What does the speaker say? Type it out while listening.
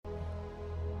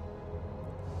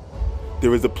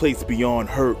There is a place beyond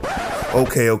hurt.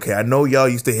 Okay. I know y'all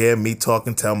used to hear me talk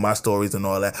and tell my stories and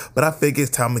all that, but I figure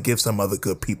it's time to give some other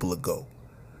good people a go.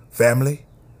 Family,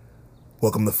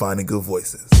 welcome to Finding Good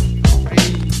Voices.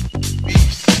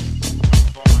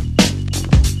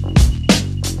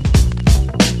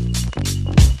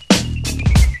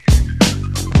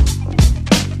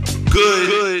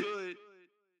 Good.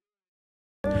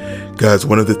 Guys,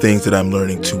 one of the things that I'm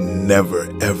learning to never,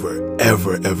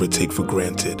 ever take for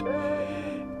granted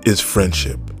is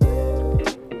friendship.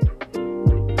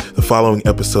 The following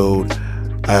episode,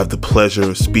 I have the pleasure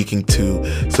of speaking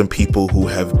to some people who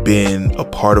have been a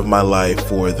part of my life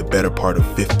for the better part of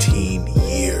 15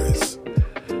 years.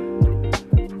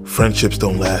 Friendships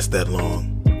don't last that long.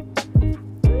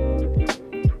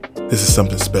 This is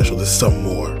something special. This is something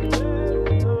more.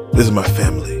 This is my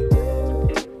family.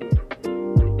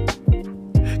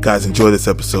 Guys, enjoy this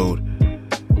episode.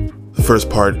 The first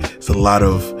part is a lot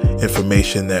of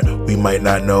information that we might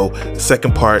not know. The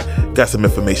second part got some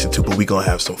information too, but we're going to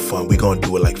have some fun. We're going to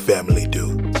do it like family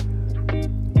do.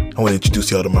 I want to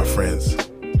introduce y'all to my friends.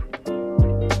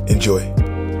 Enjoy.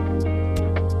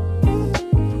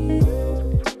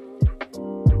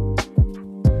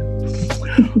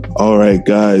 All right,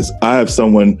 guys. I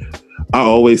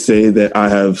always say that I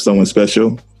have someone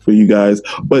special for you guys,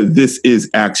 but this is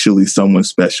actually someone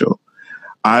special.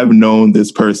 I've known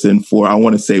this person for,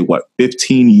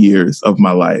 15 years of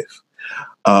my life.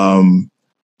 Probably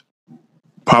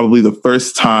the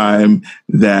first time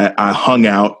that I hung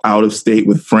out of state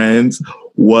with friends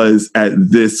was at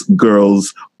this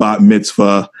girl's bat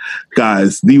mitzvah.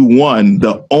 Guys, the one,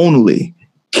 the only,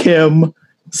 Kim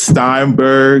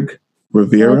Steinberg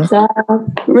Rivera?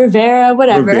 Rivera,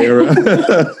 whatever.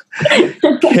 Rivera.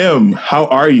 Kim, how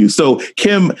are you? So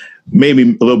Kim made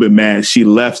me a little bit mad. She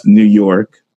left New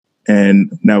York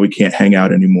and now we can't hang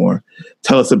out anymore.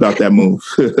 Tell us about that move.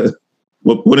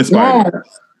 What inspired you?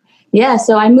 Yeah,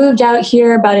 so I moved out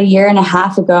here about a year and a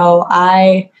half ago.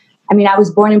 I was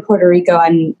born in Puerto Rico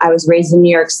and I was raised in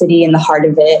New York City in the heart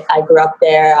of it. I grew up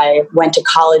there. I went to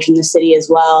college in the city as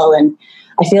well. And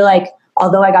I feel like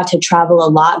although I got to travel a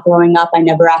lot growing up, I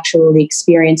never actually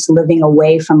experienced living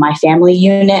away from my family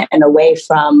unit and away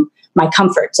from my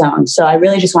comfort zone. So I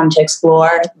really just wanted to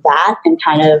explore that and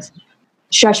kind of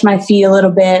stretch my feet a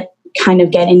little bit, kind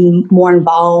of getting more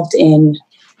involved in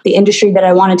the industry that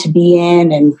I wanted to be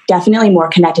in and definitely more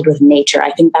connected with nature.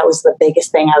 I think that was the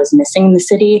biggest thing I was missing in the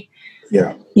city.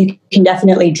 Yeah. You can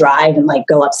definitely drive and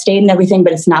go upstate and everything,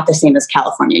 but it's not the same as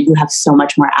California. You have so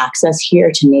much more access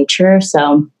here to nature.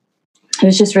 So it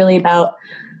was just really about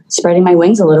spreading my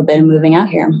wings a little bit and moving out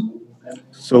here.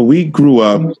 So we grew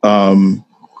up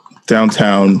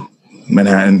downtown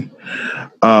Manhattan.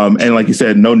 And like you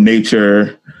said, no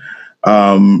nature,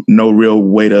 no real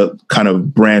way to kind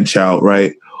of branch out,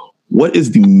 right? What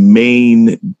is the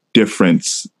main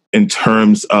difference in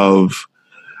terms of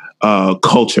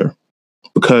culture?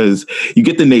 Because you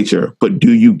get the nature, but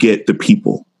do you get the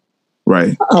people?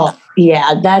 Right. Oh,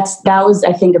 yeah. That was,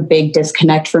 I think, a big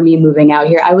disconnect for me moving out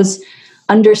here. I was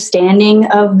understanding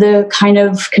of the kind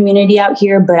of community out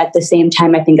here, but at the same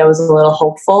time, I think I was a little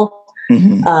hopeful.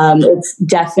 Mm-hmm. It's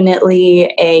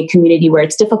definitely a community where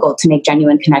it's difficult to make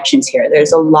genuine connections here.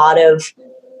 There's a lot of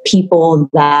people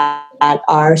that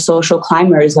are social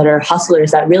climbers, that are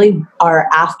hustlers, that really are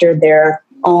after their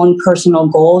own personal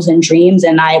goals and dreams.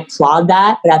 And I applaud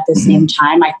that. But at the same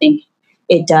time, I think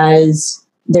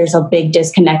there's a big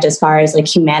disconnect as far as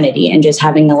humanity and just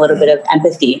having a little bit of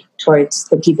empathy towards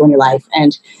the people in your life.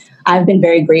 And I've been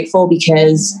very grateful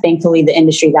because thankfully the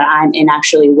industry that I'm in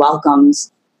actually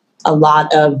welcomes a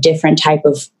lot of different type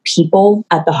of people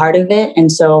at the heart of it.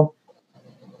 And so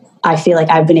I feel like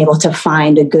I've been able to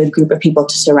find a good group of people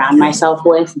to surround myself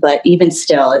with, but even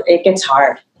still, it gets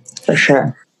hard for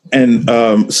sure. And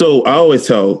so I always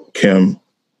tell Kim,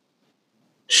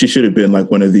 she should have been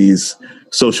one of these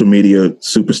social media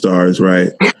superstars,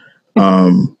 right?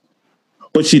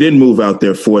 But she didn't move out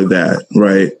there for that,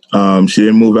 right? She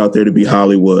didn't move out there to be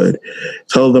Hollywood.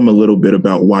 Tell them a little bit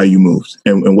about why you moved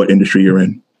and what industry you're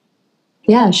in.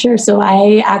 Yeah, sure. So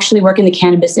I actually work in the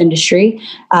cannabis industry.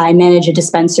 I manage a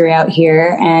dispensary out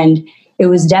here, and it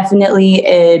was definitely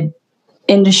an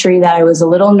industry that I was a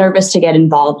little nervous to get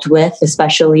involved with,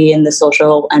 especially in the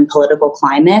social and political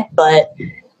climate. But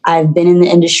I've been in the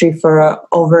industry for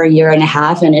over a year and a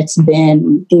half, and it's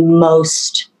been the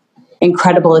most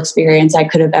incredible experience I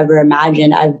could have ever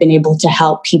imagined. I've been able to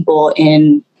help people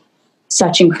in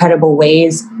such incredible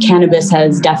ways. Cannabis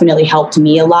has definitely helped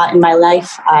me a lot in my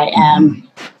life. I'm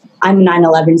a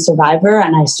 9/11 survivor,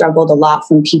 and I struggled a lot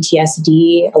from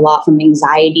PTSD, a lot from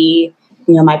anxiety.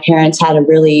 My parents had a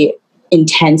really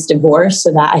intense divorce.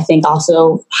 So that I think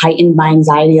also heightened my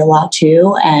anxiety a lot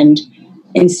too. And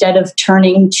instead of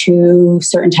turning to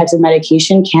certain types of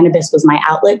medication, cannabis was my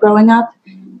outlet growing up.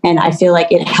 And I feel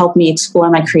like it helped me explore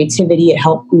my creativity. It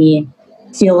helped me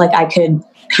feel like I could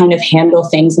kind of handle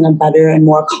things in a better and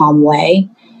more calm way.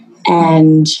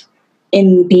 And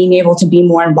in being able to be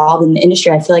more involved in the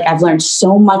industry, I feel like I've learned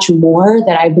so much more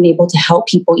that I've been able to help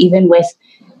people, even with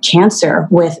cancer,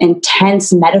 with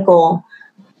intense medical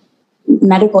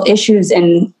issues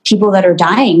and people that are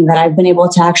dying, that I've been able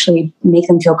to actually make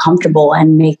them feel comfortable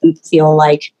and make them feel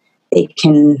like they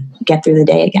can get through the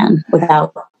day again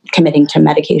without committing to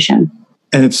medication.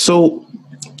 And it's so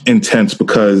intense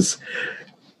because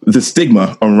the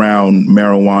stigma around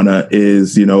marijuana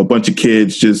is, a bunch of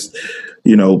kids just,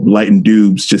 lighting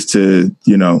doobs just to,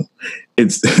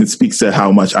 it speaks to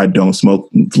how much I don't smoke,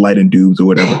 lighting doobs or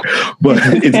whatever. But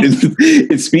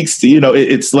it speaks to,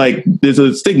 it's like there's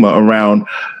a stigma around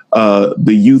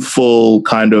the youthful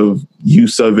kind of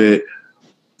use of it.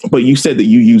 But you said that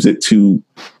you use it to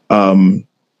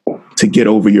get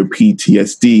over your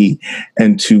PTSD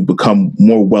and to become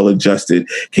more well-adjusted.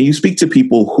 Can you speak to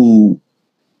people who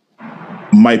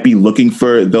might be looking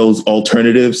for those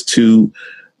alternatives to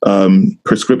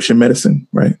prescription medicine,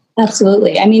 right?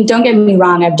 Absolutely. I mean, don't get me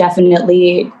wrong. I've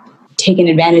definitely taken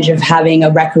advantage of having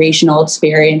a recreational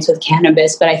experience with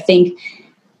cannabis, but I think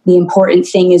the important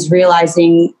thing is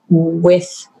realizing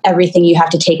with everything, you have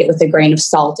to take it with a grain of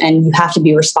salt and you have to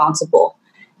be responsible.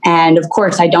 And of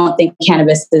course, I don't think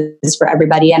cannabis is for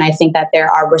everybody. And I think that there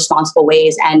are responsible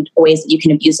ways and ways that you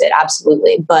can abuse it.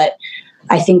 Absolutely. But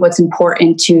I think what's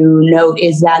important to note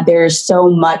is that there's so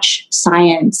much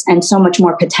science and so much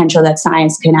more potential that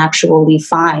science can actually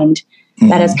find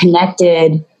that has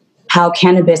connected how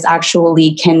cannabis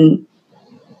actually can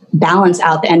balance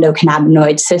out the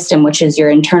endocannabinoid system, which is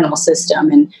your internal system,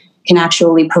 and can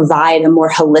actually provide a more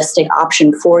holistic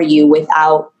option for you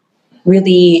without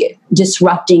really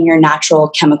disrupting your natural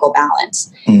chemical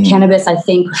balance. Cannabis, I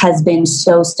think, has been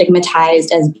so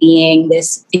stigmatized as being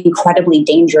this incredibly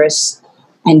dangerous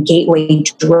and gateway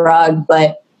drug.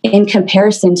 But in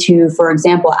comparison to, for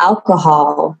example,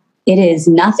 alcohol, it is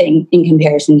nothing in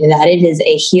comparison to that. It is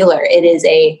a healer. It is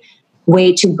a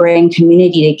way to bring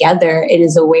community together. It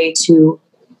is a way to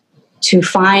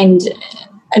find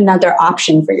another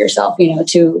option for yourself,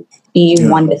 to be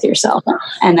one with yourself.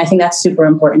 And I think that's super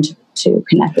important to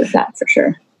connect with that for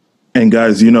sure. And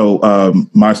guys,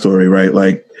 my story, right?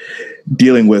 Like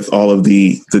dealing with all of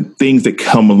the things that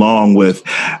come along with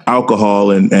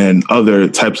alcohol and other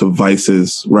types of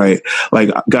vices, right? Like,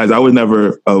 guys, I was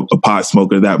never a pot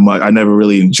smoker that much. I never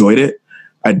really enjoyed it.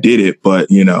 I did it, but,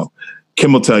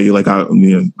 Kim will tell you, like,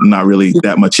 I'm not really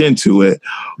that much into it.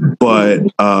 But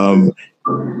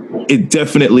it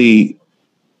definitely,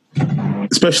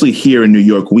 especially here in New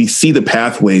York, we see the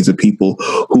pathways of people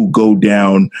who go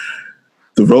down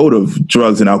the road of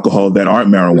drugs and alcohol that aren't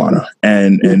marijuana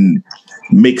and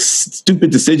make stupid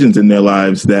decisions in their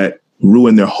lives that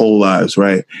ruin their whole lives,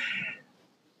 right?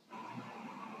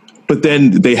 But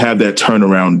then they have that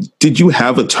turnaround. Did you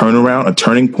have a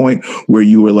turning point where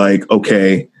you were like,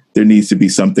 okay, there needs to be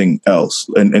something else?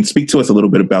 And speak to us a little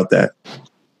bit about that.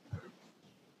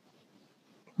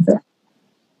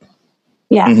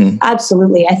 Yeah,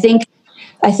 absolutely. I think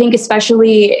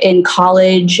especially in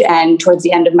college and towards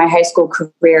the end of my high school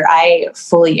career, I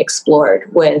fully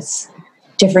explored with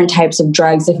different types of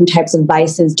drugs, different types of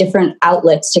vices, different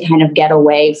outlets to kind of get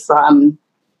away from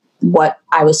what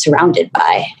I was surrounded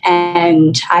by.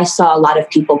 And I saw a lot of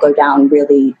people go down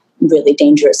really, really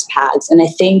dangerous paths. And I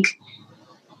think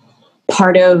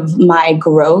part of my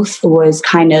growth was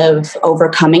kind of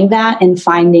overcoming that and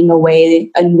finding a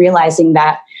way and realizing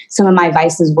that some of my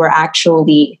vices were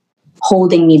actually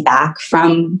holding me back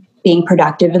from being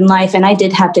productive in life. And I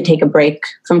did have to take a break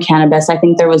from cannabis. I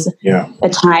think there was a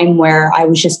time where I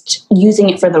was just using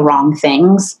it for the wrong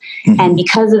things. And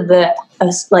because of the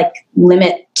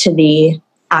limit to the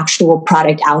actual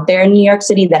product out there in New York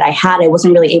City that I had, I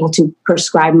wasn't really able to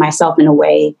prescribe myself in a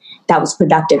way that was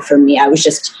productive for me. I was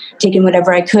just taking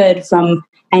whatever I could from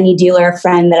any dealer or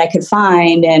friend that I could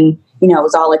find. And, it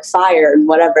was all like fire and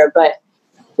whatever. But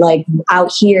like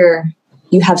out here,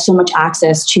 you have so much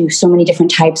access to so many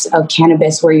different types of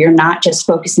cannabis where you're not just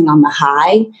focusing on the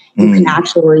high. You can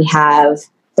actually have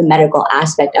the medical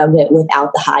aspect of it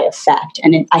without the high effect.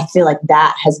 And I feel like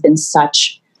that has been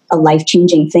such a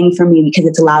life-changing thing for me because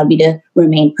it's allowed me to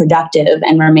remain productive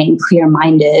and remain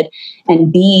clear-minded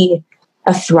and be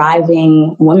a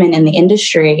thriving woman in the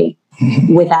industry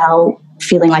without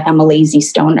feeling like I'm a lazy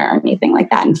stoner or anything like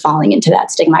that and falling into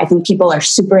that stigma. I think people are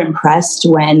super impressed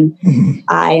when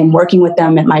I am working with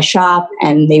them at my shop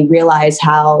and they realize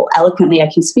how eloquently I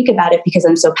can speak about it because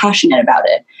I'm so passionate about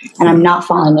it and I'm not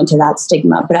falling into that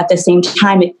stigma. But at the same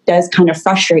time, it does kind of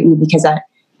frustrate me because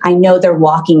I know they're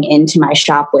walking into my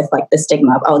shop with like the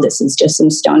stigma of, oh, this is just some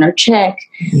stoner chick.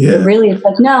 Yeah. But really, it's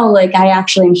like, no, like I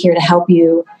actually am here to help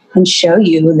you and show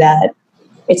you that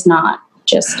it's not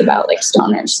just about like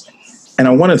stoners. And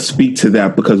I want to speak to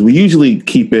that because we usually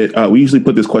keep it, we usually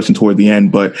put this question toward the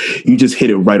end, but you just hit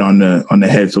it right on the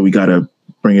head. So we got to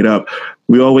bring it up.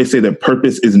 We always say that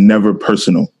purpose is never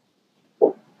personal.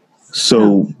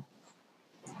 So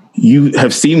you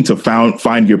have seemed to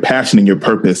find your passion and your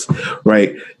purpose,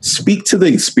 right? Speak to the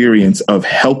experience of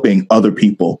helping other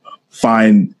people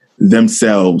find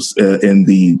themselves in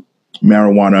the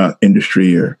marijuana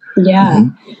industry.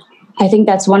 I think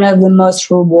that's one of the most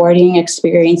rewarding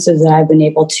experiences that I've been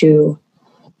able to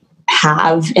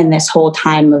have in this whole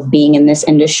time of being in this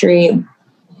industry.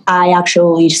 I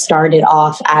actually started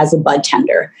off as a bud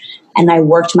tender and I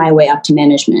worked my way up to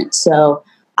management. So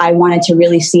I wanted to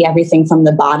really see everything from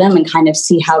the bottom and kind of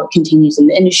see how it continues in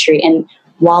the industry. And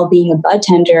while being a bud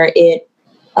tender, it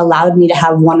allowed me to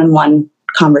have one-on-one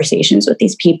conversations with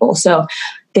these people. So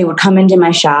they would come into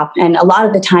my shop, and a lot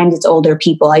of the times it's older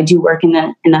people. I do work in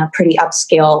a pretty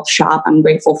upscale shop. I'm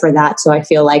grateful for that. So I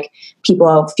feel like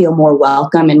people feel more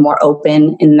welcome and more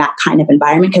open in that kind of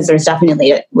environment, because there's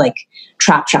definitely like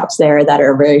trap shops there that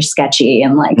are very sketchy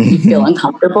and like you feel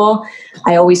uncomfortable.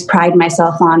 I always pride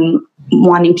myself on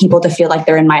wanting people to feel like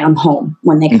they're in my own home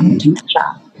when they come into my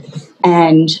shop.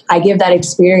 And I give that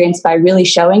experience by really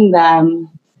showing them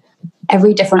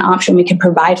every different option we can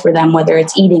provide for them, whether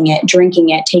it's eating it, drinking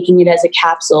it, taking it as a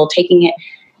capsule, taking it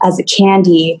as a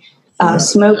candy,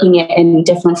 smoking it in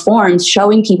different forms,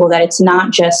 showing people that it's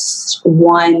not just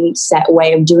one set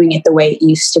way of doing it the way it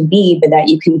used to be, but that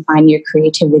you can find your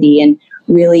creativity and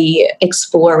really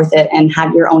explore with it and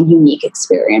have your own unique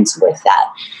experience with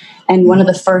that. And one of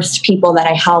the first people that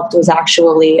I helped was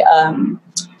actually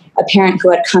a parent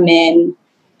who had come in.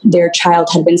 Their child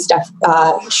had been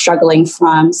struggling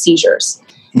from seizures,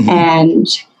 and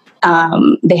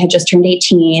they had just turned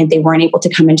 18. They weren't able to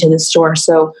come into the store.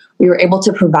 So we were able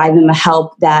to provide them a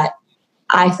help that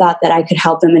I thought that I could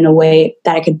help them in a way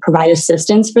that I could provide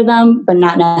assistance for them, but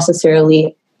not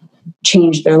necessarily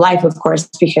change their life, of course,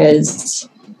 because,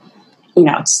 you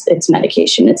know, it's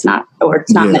medication. It's not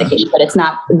medication, but it's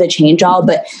not the change all.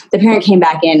 But the parent came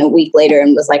back in a week later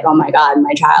and was like, oh my God,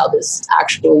 my child is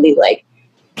actually like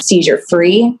seizure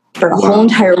free for a whole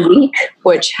entire week,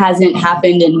 which hasn't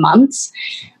happened in months.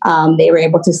 They were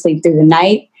able to sleep through the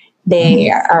night. They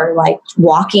are like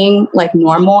walking like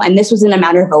normal. And this was in a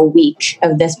matter of a week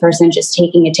of this person just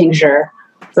taking a tincture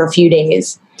for a few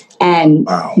days. And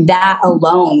that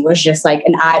alone was just like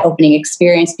an eye-opening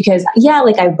experience because,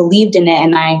 like I believed in it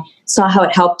and I saw how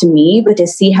it helped me, but to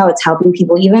see how it's helping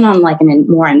people even on like a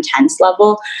more intense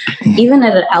level, even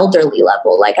at an elderly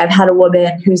level. Like I've had a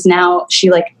woman who's now, she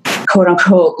like quote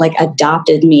unquote, like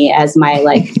adopted me as my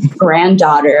like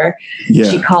granddaughter.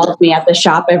 She calls me at the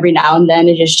shop every now and then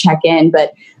to just check in,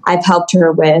 but I've helped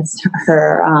her with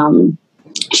her,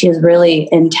 she has really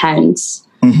intense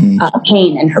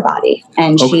pain in her body.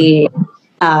 And she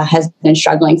has been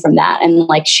struggling from that. And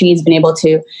like, she's been able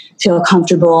to feel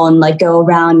comfortable and like go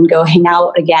around and go hang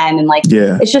out again. And like,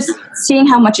 it's just seeing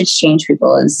how much it's changed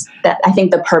people is that I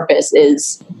think the purpose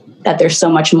is that there's so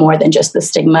much more than just the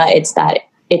stigma. It's that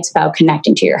it's about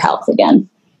connecting to your health again.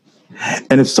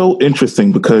 And it's so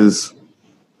interesting because,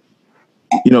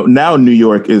 you know, now New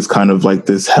York is kind of like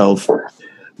this health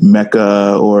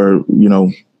mecca or, you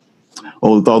know,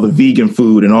 with all the vegan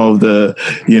food and all of the,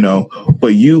 you know,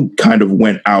 but you kind of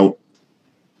went out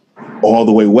all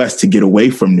the way west to get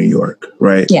away from New York,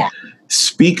 right? Yeah.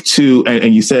 Speak to,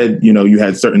 and you said, you know, you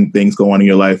had certain things go on in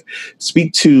your life.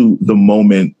 Speak to the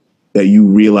moment that you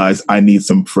realized I need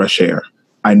some fresh air.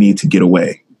 I need to get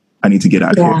away. I need to get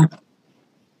out of here.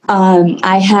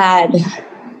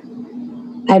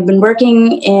 I'd been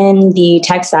working in the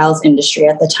textiles industry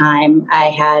at the time. I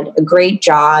had a great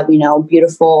job, you know,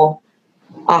 beautiful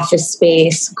office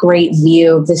space, great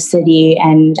view of the city,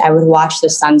 and I would watch the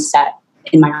sunset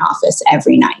in my office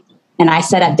every night. And I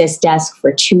sat at this desk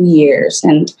for 2 years,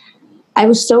 and I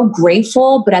was so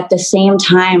grateful, but at the same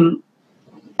time,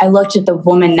 I looked at the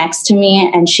woman next to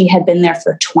me, and she had been there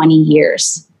for 20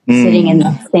 years, sitting in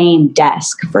the same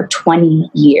desk for 20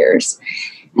 years.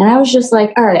 And I was just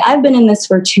like, all right, I've been in this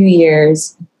for 2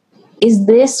 years. Is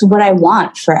this what I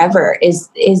want forever?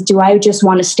 Do I just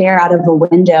want to stare out of a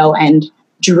window and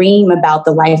dream about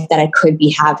the life that I could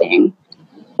be having?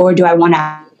 or do I want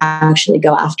to actually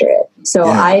go after it? So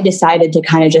I decided to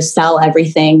kind of just sell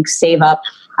everything, save up.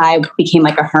 I became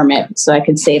like a hermit so I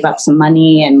could save up some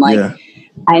money. And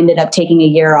I ended up taking a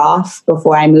year off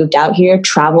before I moved out here,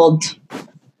 traveled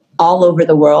all over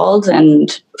the world, and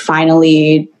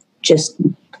finally just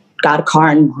got a car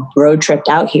and road tripped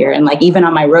out here. And like, even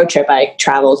on my road trip, I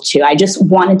traveled too. I just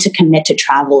wanted to commit to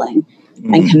traveling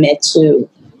and commit to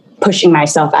pushing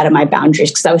myself out of my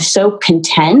boundaries, because I was so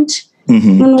content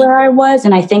in where I was.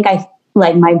 And I think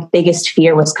my biggest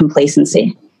fear was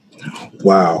complacency.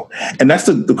 Wow. And that's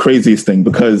the craziest thing,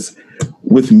 because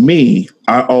with me,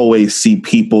 I always see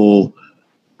people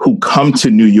who come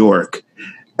to New York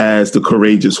as the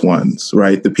courageous ones,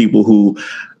 right? The people who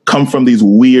come from these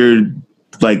weird,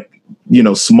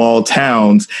 small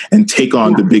towns and take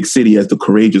on the big city as the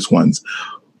courageous ones.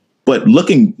 But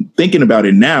thinking about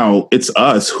it now, it's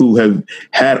us who have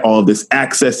had all this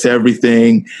access to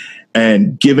everything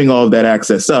and giving all of that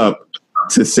access up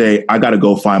to say, I got to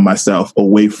go find myself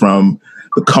away from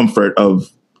the comfort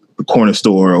of the corner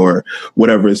store or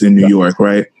whatever is in New York,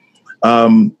 right?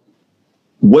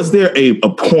 Was there a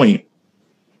point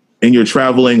in your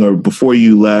traveling or before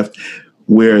you left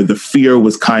where the fear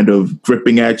was kind of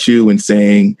gripping at you and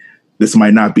saying, this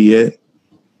might not be it?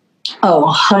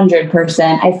 Oh,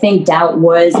 100%. I think doubt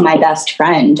was my best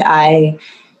friend.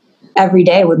 Every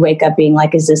day would wake up being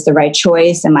like, is this the right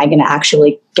choice? Am I going to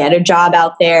actually get a job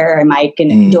out there? Am I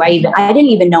going to, I didn't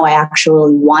even know I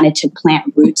actually wanted to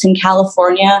plant roots in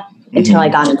California until I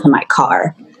got into my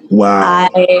car. Wow.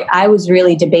 I was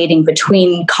really debating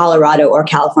between Colorado or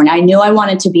California. I knew I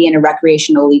wanted to be in a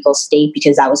recreational legal state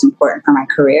because that was important for my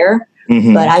career,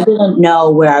 but I didn't know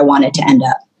where I wanted to end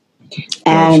up.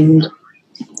 And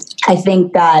I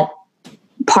think that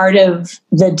part of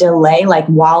the delay, like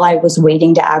while I was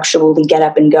waiting to actually get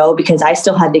up and go, because I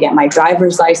still had to get my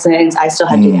driver's license, I still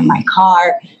had to get my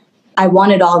car. I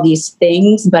wanted all these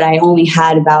things, but I only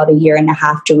had about a year and a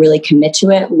half to really commit to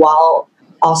it while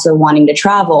also wanting to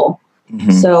travel.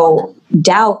 So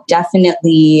doubt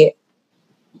definitely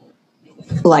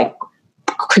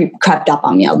crept up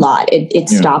on me a lot. It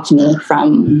stopped me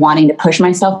from wanting to push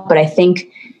myself, but I think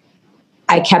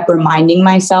I kept reminding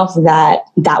myself that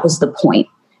that was the point,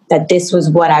 that this was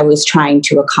what I was trying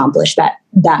to accomplish, that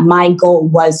my goal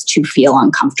was to feel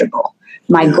uncomfortable.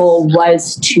 My goal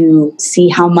was to see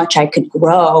how much I could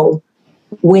grow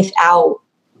without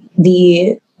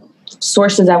the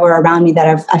sources that were around me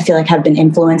that I feel like have been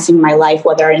influencing my life,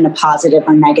 whether in a positive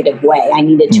or negative way. I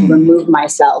needed to remove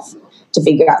myself to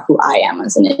figure out who I am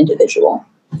as an individual.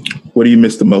 What do you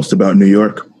miss the most about New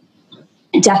York?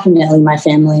 Definitely my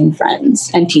family and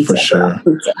friends, and pizza. For sure.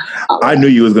 Pizza. I knew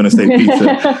you was going to say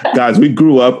pizza. Guys, we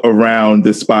grew up around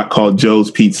this spot called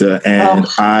Joe's Pizza, and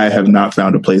I have not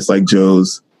found a place like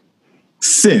Joe's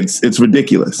since. It's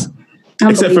ridiculous.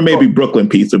 Except for maybe Brooklyn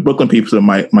Pizza. Brooklyn Pizza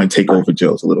might take over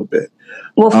Joe's a little bit.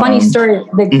 Well, funny story.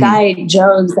 The guy,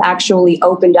 Joe's, actually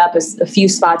opened up a few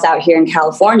spots out here in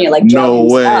California. Like Joe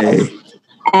himself.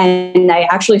 And I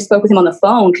actually spoke with him on the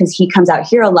phone because he comes out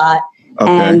here a lot. Okay.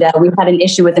 And we had an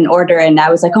issue with an order, and I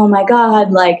was like, oh my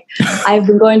God, like I've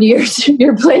been going to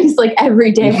your place like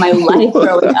every day of my life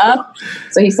growing up.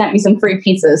 So he sent me some free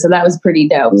pizza. So that was pretty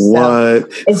dope. So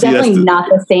it's definitely not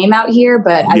the same out here,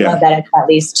 but I love that it's at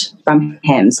least from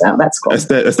him. So that's cool.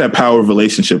 That's that power of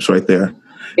relationships right there.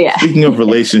 Yeah. Speaking of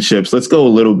relationships, let's go a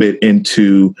little bit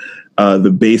into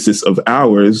the basis of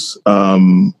ours,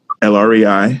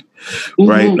 LREI.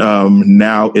 Right.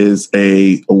 Now is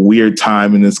a weird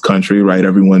time in this country, right?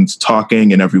 Everyone's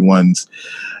talking and everyone's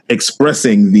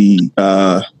expressing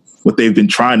what they've been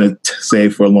trying to say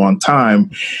for a long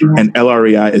time. And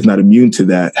LREI is not immune to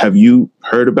that. Have you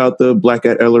heard about the Black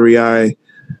at LREI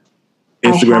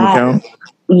Instagram account?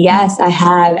 Yes, I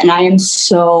have. And I am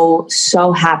so,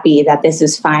 so happy that this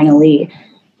has finally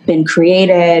been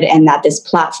created and that this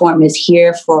platform is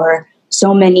here for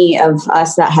so many of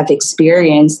us that have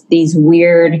experienced these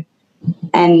weird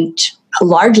and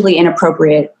largely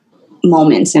inappropriate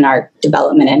moments in our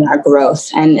development and our growth,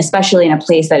 and especially in a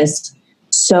place that is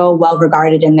so well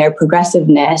regarded in their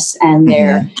progressiveness and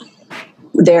their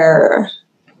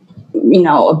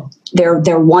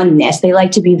oneness. They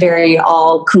like to be very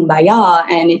all kumbaya,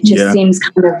 and it just seems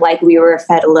kind of like we were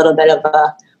fed a little bit of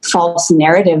a false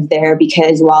narrative there,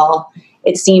 because while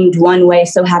it seemed one way,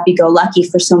 so happy-go-lucky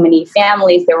for so many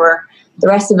families, there were the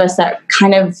rest of us that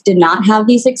kind of did not have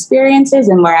these experiences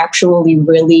and were actually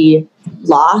really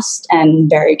lost and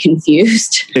very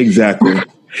confused. Exactly.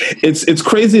 It's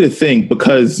crazy to think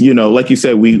because, like you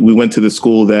said, we went to the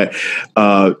school that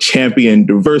championed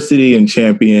diversity and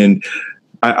championed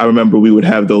I remember we would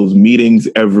have those meetings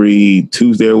every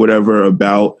Tuesday or whatever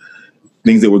about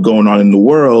things that were going on in the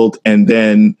world. And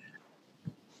then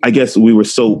I guess we were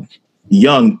so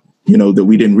young, that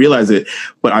we didn't realize it.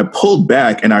 But I pulled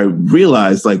back and I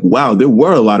realized, like, wow, there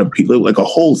were a lot of people, like a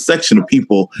whole section of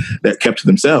people that kept to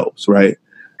themselves, right?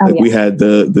 We had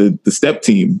the step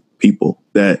team people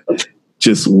that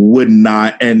just would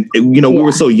not. And, we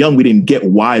were so young, we didn't get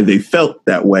why they felt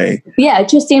that way. Yeah, it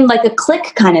just seemed like a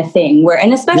clique kind of thing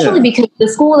and especially because the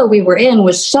school that we were in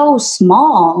was so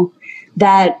small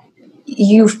that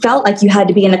you felt like you had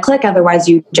to be in a clique. Otherwise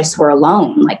you just were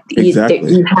alone. Like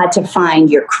exactly. you had to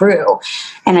find your crew.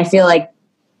 And I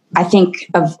think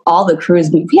of all the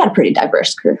crews, we had a pretty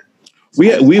diverse crew.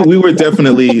 We were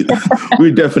definitely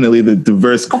the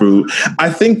diverse crew. I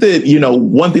think that,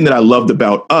 one thing that I loved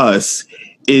about us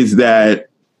is that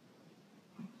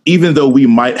even though we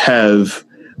might have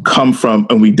come from,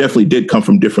 and we definitely did come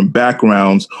from different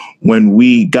backgrounds, when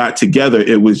we got together,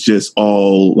 it was just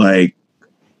all like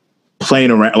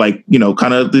playing around, like,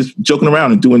 kind of just joking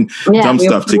around and doing dumb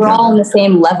stuff together. We were all on the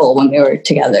same level when we were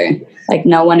together. Like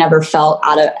no one ever felt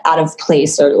out of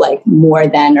place or like more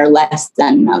than or less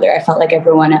than another. I felt like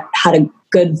everyone had a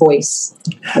good voice.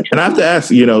 And I have to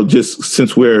ask, just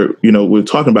since we're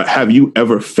talking about, have you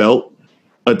ever felt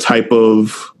a type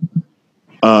of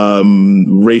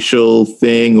racial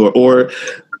thing or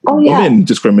women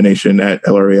discrimination at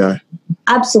LREI?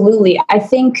 Absolutely. I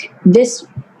think this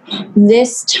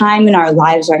time in our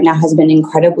lives right now has been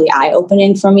incredibly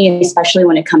eye-opening for me, especially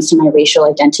when it comes to my racial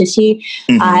identity.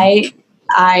 Mm-hmm.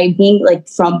 I being like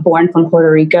born from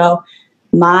Puerto Rico,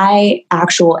 my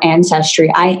actual ancestry,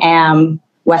 I am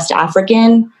West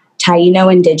African,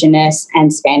 Taino indigenous,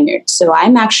 and Spaniard. So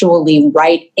I'm actually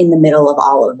right in the middle of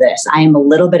all of this. I am a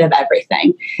little bit of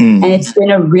everything. And it's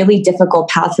been a really difficult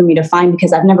path for me to find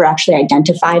because I've never actually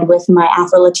identified with my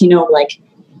Afro-Latino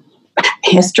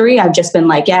history. I've just been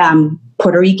like, I'm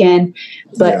Puerto Rican,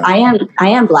 but I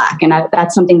am Black. And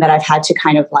that's something that I've had to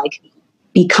kind of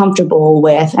be comfortable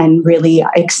with and really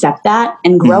accept that.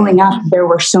 And growing up, there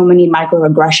were so many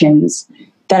microaggressions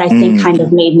that I think kind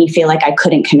of made me feel like I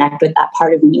couldn't connect with that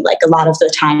part of me. Like a lot of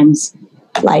the times,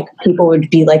 people would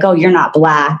be like, oh, you're not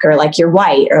Black, or you're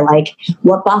white, or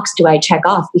what box do I check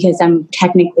off? Because I'm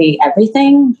technically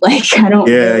everything. I don't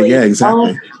really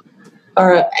exactly.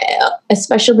 Or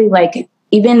especially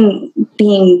even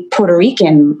being Puerto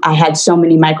Rican, I had so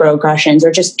many microaggressions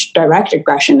or just direct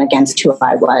aggression against who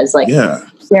I was.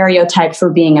 Stereotype for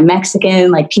being a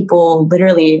Mexican, people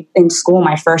literally in school,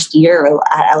 my first year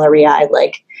at LREI,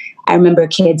 I remember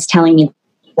kids telling me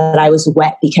that I was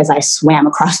wet because I swam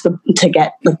across the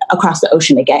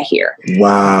ocean to get here.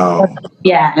 Wow.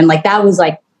 Yeah. And that was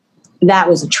a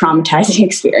traumatizing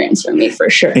experience for me for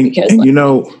sure. Because you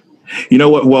know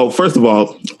what? Well, first of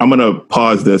all, I'm going to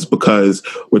pause this because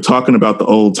we're talking about the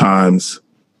old times,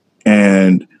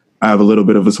 and I have a little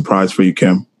bit of a surprise for you,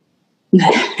 Kim.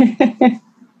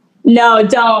 No,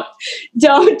 don't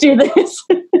do this.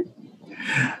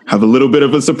 Have a little bit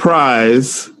of a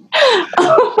surprise.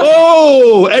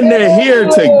 Oh, and they're here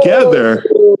together.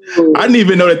 I didn't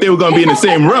even know that they were going to be in the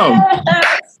same room.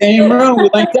 Same room. We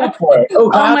like that for it. Oh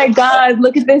my God.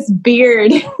 Look at this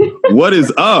beard. What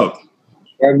is up?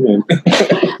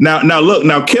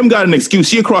 Now, Kim got an excuse.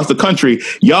 She across the country.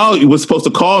 Y'all was supposed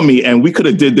to call me, and we could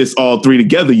have did this all three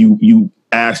together. You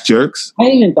ass jerks. I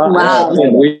didn't even thought about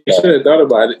it. We should have thought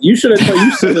about it. You should have.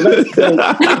 You should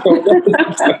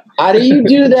have. How do you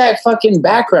do that fucking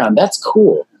background? That's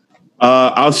cool.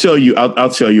 I'll show you.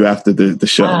 I'll show you after the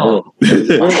show.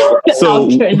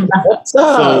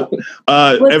 Wow.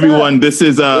 Everyone, this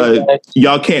is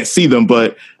y'all can't see them,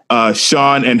 but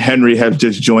Sean and Henry have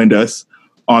just joined us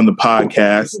on the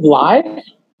podcast. Live?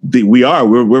 We are.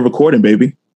 We're recording,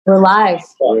 baby. We're live.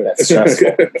 Oh, that's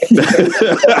stressful.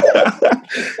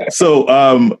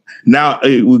 So now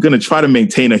we're going to try to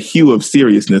maintain a hue of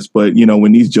seriousness, but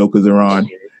when these jokers are on,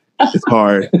 it's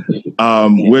hard.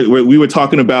 We were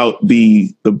talking about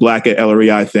the Black at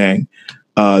LREI thing,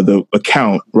 the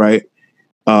account, right?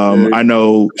 I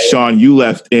know, Sean, you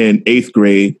left in 8th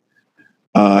grade.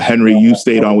 Henry, you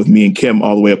stayed on with me and Kim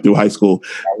all the way up through high school.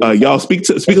 Y'all speak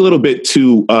a little bit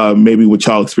to maybe what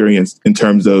y'all experienced in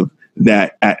terms of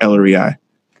that at LREI.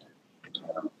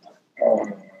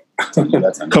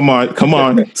 Come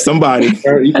on, somebody.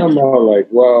 You talking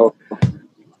about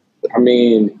I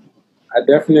mean, I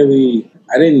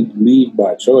didn't leave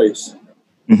by choice.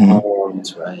 Mm-hmm.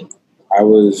 That's right. I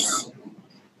was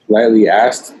lightly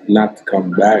asked not to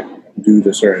come back due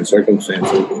to certain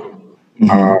circumstances.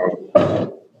 Mm-hmm.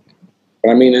 But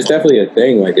I mean, it's definitely a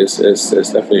thing. It's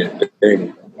definitely a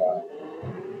thing.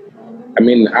 I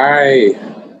mean, I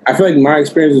feel like my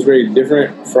experience is very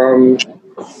different from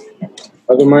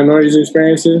other minorities'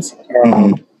 experiences.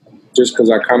 Just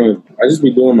because I just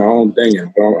be doing my own thing,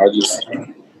 and I just.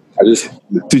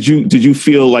 Did you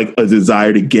feel like a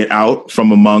desire to get out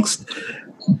from amongst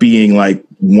being like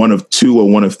one of two or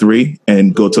one of three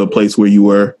and go to a place where you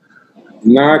were?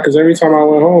 Nah, because every time I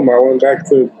went home, I went back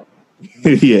to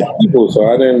people.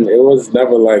 So it was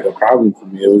never like a problem for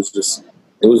me. I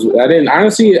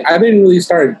didn't really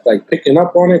start like picking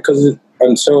up on it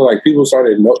until like people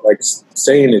started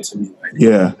saying it to me. Like,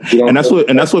 yeah. And that's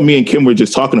what me and Kim were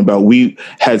just talking about. We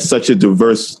had such a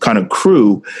diverse kind of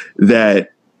crew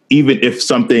that even if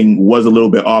something was a little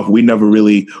bit off, we never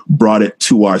really brought it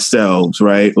to ourselves,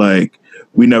 right? Like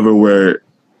we never were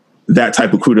that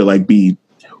type of crew to like be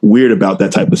weird about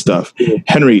that type of stuff. Yeah.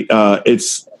 Henry,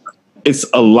 it's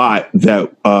a lot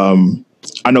that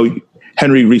I know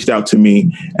Henry reached out to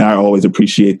me, and I always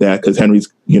appreciate that because Henry's,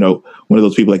 one of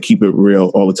those people that keep it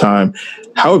real all the time.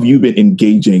 How have you been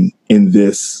engaging in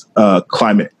this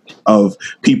climate of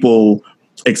people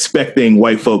expecting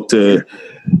white folk to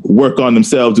work on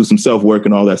themselves, do some self-work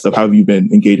and all that stuff? How have you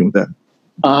been engaging with that?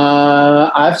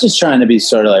 I'm just trying to be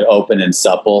sort of like open and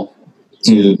supple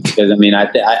because I mean, I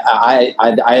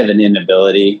have an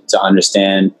inability to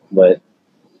understand what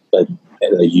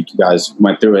you guys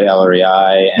went through at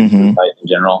LREI and in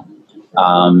general.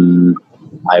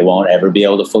 I won't ever be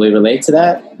able to fully relate to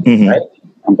that. Right?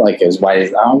 I'm like as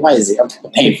white as he? I'm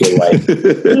painfully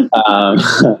white.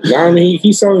 I mean,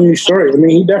 he's selling you short. I mean,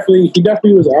 he definitely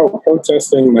was out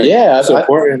protesting,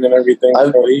 supporting and everything.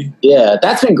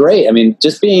 That's been great. I mean,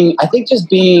 just being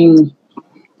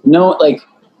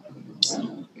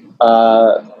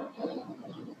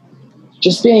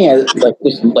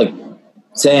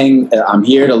saying I'm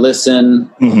here to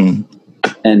listen,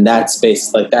 and that's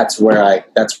where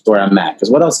I'm at. Because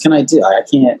what else can I do? I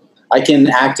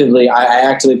actively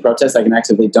protest. I can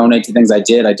actively donate to things I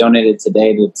did. I donated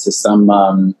today to some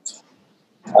a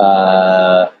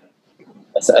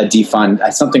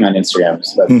defund something on Instagram.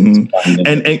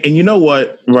 And you know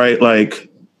what, right? Like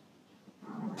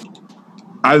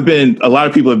a lot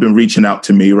of people have been reaching out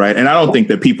to me, right? And I don't think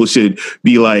that people should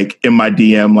be like in my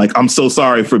DM, like, I'm so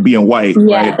sorry for being white,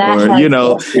 right? Or,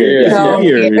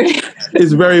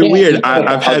 it's very weird.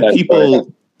 I've had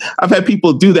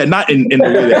people do that, not in the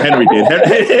way that Henry did.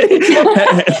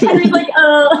 Henry's like,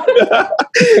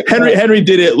 Henry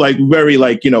did it like very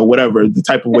like, whatever, the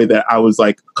type of way that I was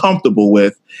like comfortable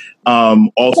with.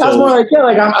 Also, I was more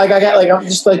like, I'm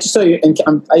just like, just so you, and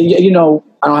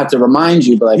I don't have to remind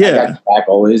you, but like, I got your back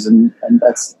always, and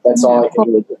that's all I can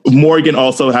really do. Morgan,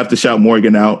 also have to shout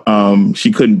Morgan out.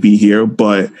 She couldn't be here,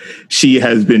 but she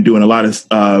has been doing a lot of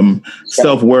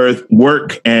self-worth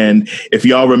work. And if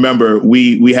y'all remember,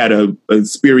 we had a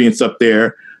experience up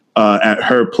there at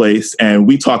her place, and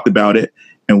we talked about it,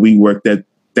 and we worked that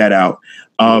out.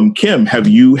 Kim, have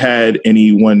you had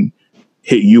anyone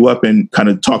hit you up and kind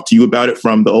of talk to you about it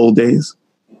from the old days?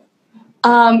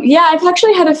 I've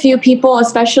actually had a few people,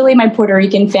 especially my Puerto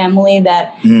Rican family,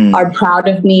 that are proud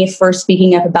of me for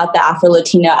speaking up about the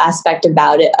Afro-Latino aspect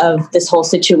of this whole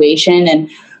situation, and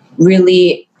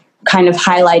really kind of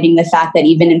highlighting the fact that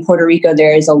even in Puerto Rico,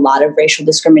 there is a lot of racial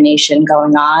discrimination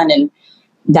going on, and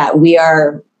that we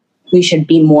should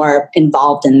be more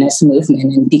involved in this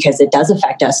movement, and because it does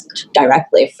affect us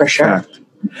directly, for sure.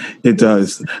 It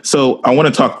does. So I want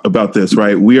to talk about this,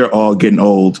 right? We are all getting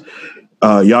old.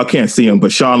 Y'all can't see him,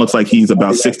 but Sean looks like he's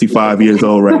about 65 years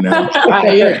old right now.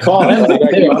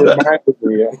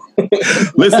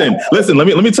 Listen, let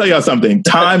me tell y'all something.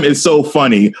 Time is so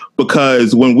funny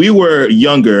because when we were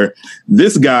younger,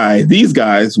 these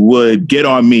guys would get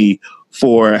on me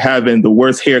for having the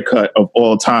worst haircut of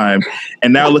all time.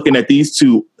 And now looking at these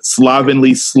two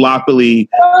sloppily shaved.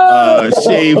 I'm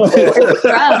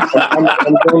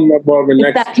doing my barber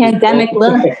next. That pandemic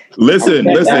look. Listen.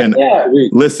 Because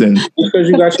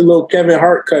you got your little Kevin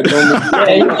Hart cut. That's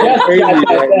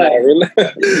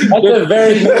a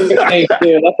very good thing,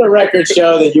 too. Let the record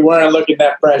show that you weren't looking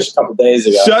that fresh a couple days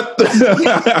ago.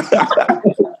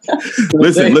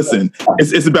 Listen.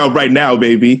 It's about right now,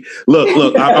 baby.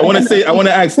 Look. I want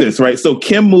to ask this, right? So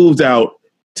Kim moved out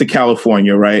to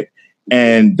California, right?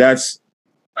 And that's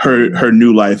her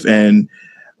new life. And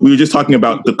we were just talking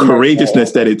about the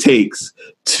courageousness that it takes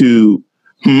to.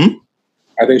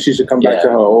 I think she should come back to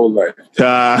her old life.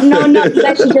 No, you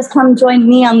guys should just come join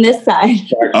me on this side.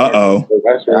 Uh-oh.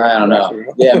 I don't know.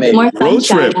 Yeah, maybe. Road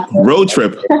trip.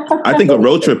 I think a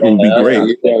road trip would be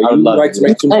great. I would like to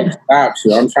make too many stops.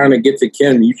 I'm trying to get to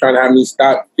Kim. You trying to have me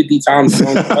stop 50 times?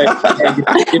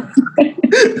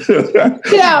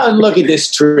 Yeah, and look at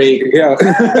this tree. Yeah.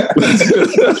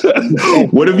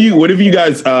 What have you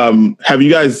guys have you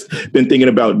guys been thinking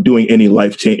about doing any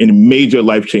major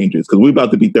life changes? Because we're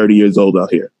about to be 30 years old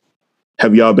out here.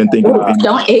 Have y'all been thinking about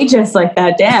Don't age us like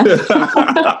that, damn.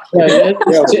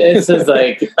 It's just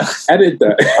like edit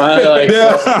that.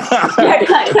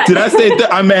 Did I say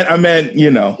that? I meant, you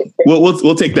know,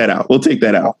 we'll take that out. We'll take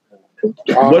that out.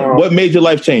 What major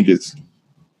life changes?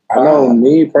 I know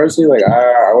me personally, like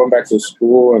I went back to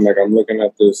school and like I'm looking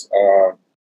at this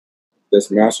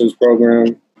this master's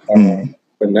program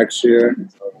for next year,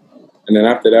 and then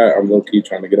after that, I'm low key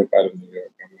trying to get up out of New York.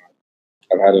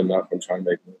 I've had enough. I'm trying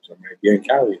to make moves. I might be in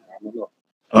Cali. I don't know.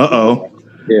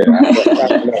 Yeah,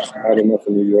 I had enough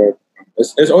in New York.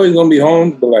 It's always gonna be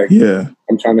home, but like,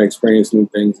 I'm trying to experience new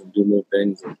things and do new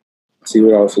things and see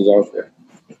what else is out there.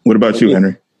 What about you,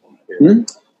 Henry?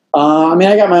 I mean,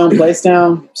 I got my own place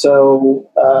now, so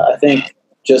I think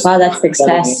just that's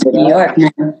success in New York.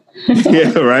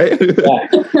 Yeah, right.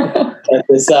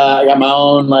 I got my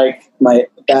own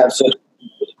so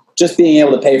just being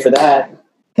able to pay for that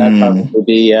probably would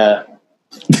be.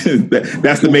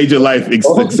 That's the major life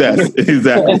success.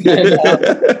 Exactly.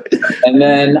 And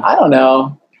then I don't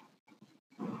know,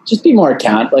 just be more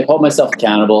hold myself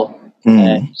accountable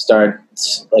and start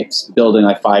building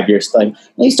 5 years.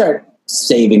 You start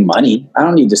saving money. I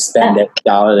don't need to spend every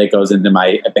dollar that goes into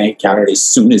my bank account as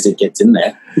soon as it gets in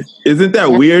there. Isn't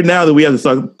that weird now that we have to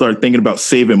start thinking about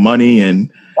saving money?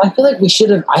 And I feel like I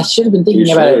should have been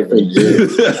thinking about it for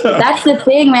years. That's the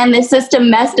thing, man. The system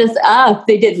messed us up.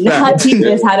 They did not teach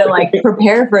us how to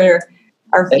prepare for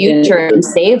our future and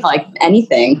save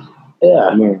anything.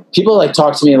 Yeah. People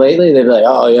talk to me lately. They'd be like,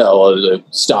 "Oh yeah, well,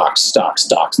 stocks, this,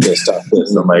 stock,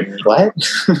 this." I'm like, "What?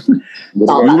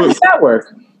 How does that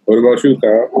work?" What about you,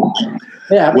 Kyle?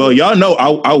 Yeah. Well, y'all know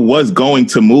I was going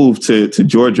to move to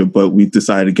Georgia, but we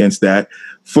decided against that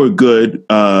for good.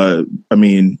 I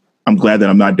mean, I'm glad that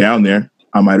I'm not down there.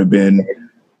 I might have been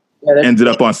ended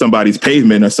up on somebody's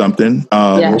pavement or something.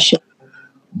 Sure.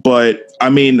 But I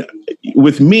mean,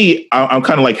 with me, I'm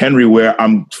kind of like Henry, where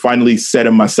I'm finally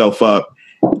setting myself up,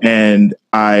 and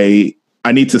I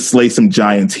need to slay some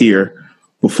giants here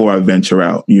before I venture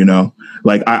out. You know,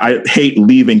 I hate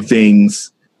leaving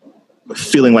things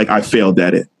feeling like I failed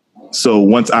at it. So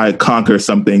once I conquer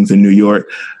some things in New York,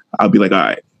 I'll be like, all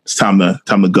right, it's time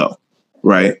to go.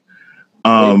 Right.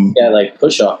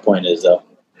 Push off point is though.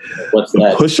 What's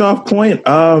that? Push off point.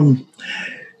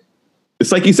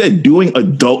 It's like you said, doing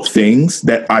adult things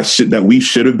that we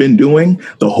should have been doing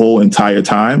the whole entire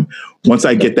time. Once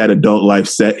I get that adult life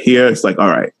set here, it's like, all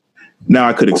right, now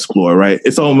I could explore, right?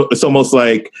 It's almost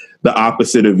like the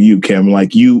opposite of you, Kim.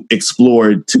 Like you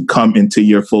explored to come into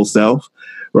your full self,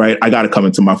 right? I got to come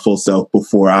into my full self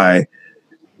before I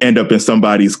end up in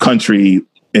somebody's country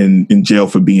in jail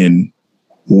for being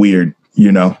weird,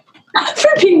 you know? For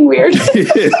being weird.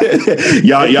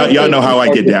 y'all know how I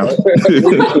get down.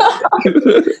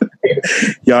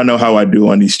 Y'all know how I do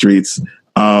on these streets.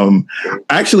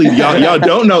 Actually, y'all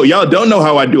don't know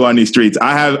how I do on these streets.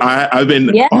 I've been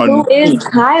on who is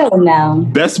Kyle now?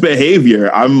 Best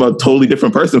behavior. I'm a totally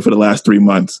different person for the last 3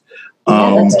 months.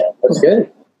 That's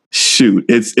good. Shoot,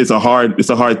 it's a hard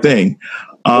thing.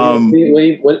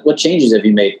 What changes have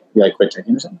you made? You quit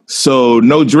drinking or something? So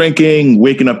no drinking,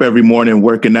 waking up every morning,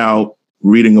 working out,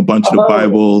 reading a bunch of the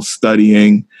Bible,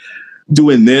 studying,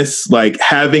 doing this,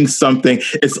 having something.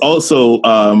 It's also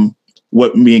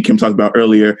what me and Kim talked about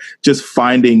earlier, just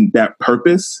finding that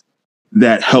purpose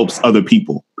that helps other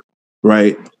people,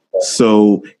 right?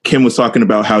 So Kim was talking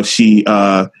about how she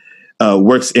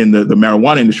works in the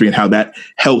marijuana industry and how that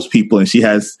helps people. And she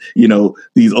has,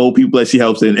 these old people that she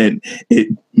helps and it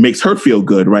makes her feel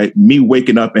good, right? Me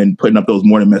waking up and putting up those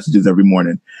morning messages every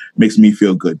morning makes me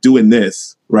feel good. Doing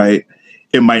this, right?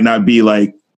 It might not be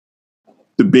the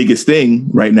biggest thing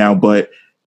right now, but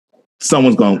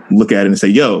someone's going to look at it and say,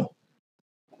 yo,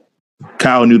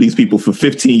 Kyle knew these people for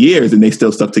 15 years and they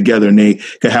still stuck together and they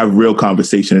can have real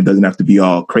conversation. It doesn't have to be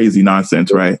all crazy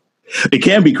nonsense, right? It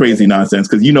can be crazy nonsense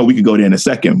because we could go there in a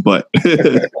second, but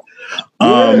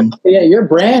your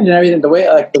brand and everything, the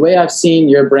way I've seen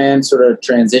your brand sort of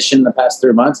transition the past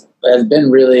 3 months has been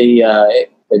really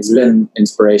it's been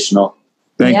inspirational.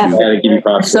 Thank you. I gotta give you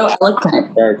props. So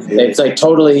eloquent. It's like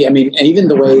totally, I mean, even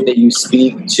the way that you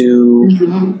speak to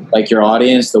like your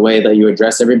audience, the way that you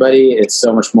address everybody, it's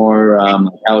so much more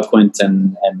eloquent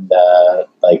and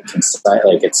like concise.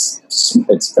 Like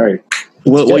it's very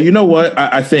well, you know what?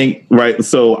 I think, right.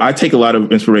 So I take a lot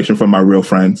of inspiration from my real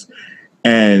friends,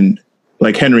 and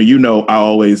like Henry, you know, I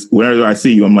always, whenever I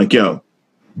see you, I'm like, yo,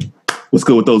 what's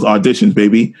good with those auditions,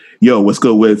 baby? Yo, what's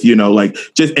good with, you know, like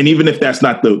just, and even if that's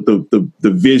not the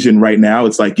vision right now,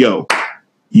 it's like, yo,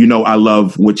 you know, I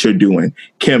love what you're doing.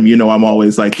 Kim, you know, I'm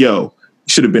always like, yo,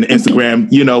 should have been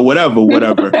Instagram, you know, whatever,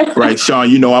 right? Sean,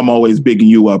 you know, I'm always bigging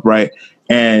you up, right?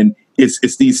 And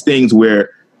it's these things where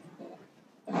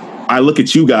I look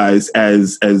at you guys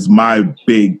as my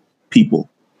big people,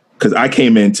 because I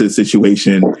came into the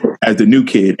situation as the new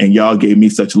kid and y'all gave me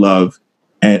such love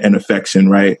and affection,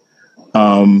 right?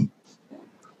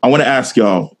 I want to ask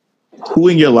y'all, who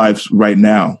in your lives right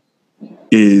now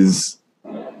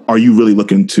are you really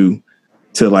looking to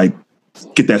like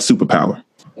get that superpower?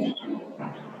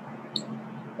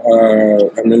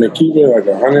 I'm gonna keep it like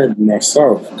 100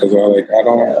 myself, because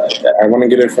I want to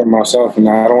get it from myself, and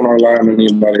I don't want to rely on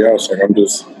anybody else. Like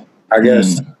I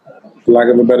guess, for lack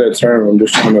of a better term, I'm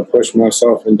just trying to push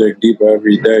myself and dig deeper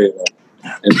every day,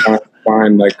 and try to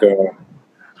find like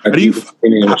a deeper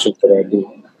meaning in the shit that I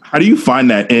do. How do you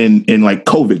find that in like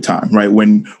COVID time, right?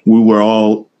 When we were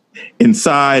all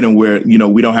inside and where, you know,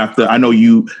 we don't have to, I know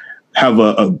you have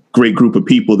a great group of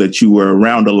people that you were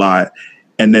around a lot,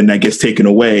 and then that gets taken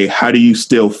away. How do you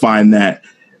still find that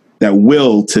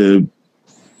will to,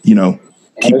 you know,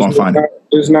 keep on finding?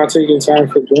 It's not taking time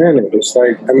for granted. It's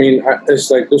like, I mean,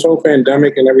 it's like this whole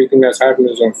pandemic and everything that's happened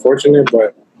is unfortunate,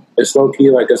 but it's low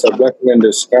key like it's a blessing in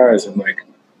disguise. And like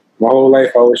my whole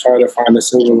life, I always try to find the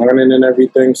silver lining and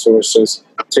everything. So it's just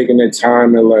taking the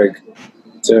time and like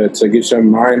to get your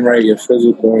mind right, your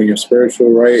physical and your spiritual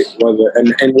right,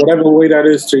 and whatever way that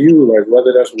is to you, like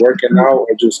whether that's working out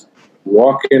or just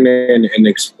walking in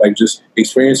and like just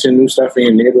experiencing new stuff in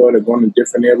your neighborhood, or going to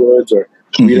different neighborhoods, or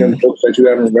reading books that you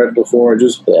haven't read before,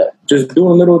 just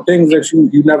doing little things that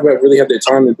you never really had the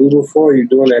time to do before. You're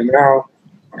doing it now,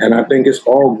 and I think it's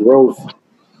all growth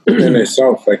in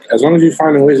itself. Like as long as you're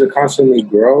finding ways to constantly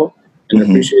grow and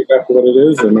appreciate that for what it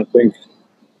is, then I think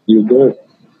you're good.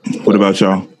 What about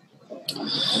y'all?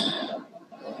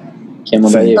 Kim,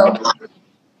 what about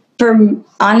you?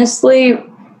 Honestly,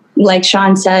 like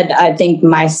Sean said, I think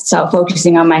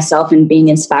focusing on myself and being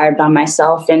inspired by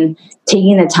myself and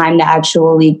taking the time to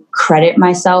actually credit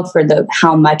myself for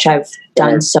how much I've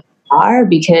done so far,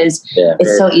 because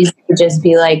it's so easy to just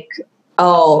be like,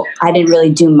 oh, I didn't really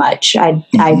do much. I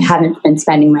haven't been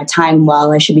spending my time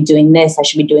well. I should be doing this. I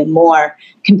should be doing more,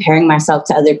 comparing myself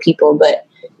to other people. But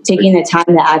taking the time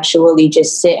to actually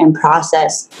just sit and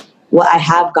process what I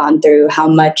have gone through, how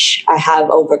much I have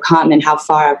overcome and how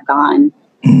far I've gone,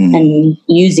 and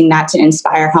using that to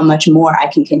inspire how much more I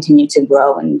can continue to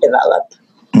grow and develop.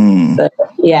 But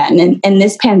yeah, and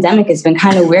this pandemic has been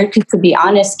kind of weird because, to be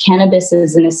honest, cannabis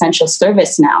is an essential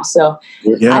service now. So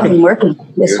I've been working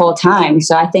this whole time.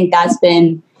 So I think that's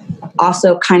been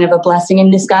also kind of a blessing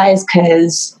in disguise,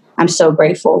 because I'm so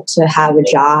grateful to have a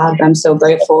job. I'm so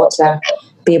grateful to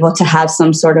be able to have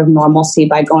some sort of normalcy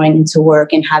by going into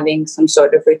work and having some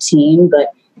sort of routine.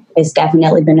 But it's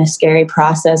definitely been a scary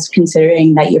process,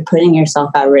 considering that you're putting yourself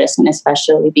at risk, and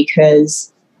especially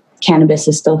because cannabis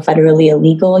is still federally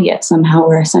illegal, yet somehow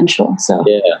we're essential. So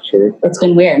it's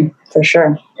been weird, for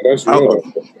sure. That's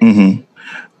real.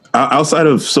 Outside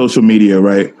of social media,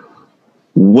 right?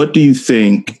 What do you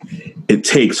think it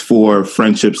takes for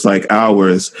friendships like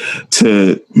ours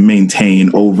to maintain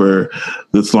over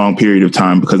this long period of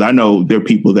time? Because I know there are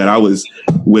people that I was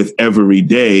with every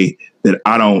day that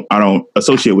I don't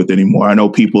associate with anymore. I know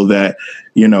people that,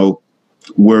 you know,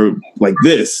 were like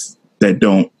this, that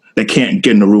can't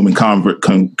get in a room and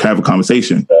have a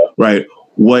conversation, right?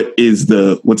 What's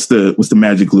the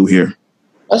magic glue here?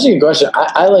 That's a good question.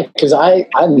 I like, because I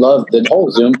love the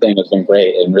whole Zoom thing has been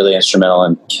great and really instrumental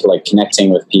in like connecting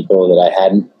with people that I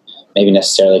hadn't maybe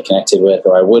necessarily connected with,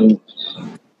 or I wouldn't,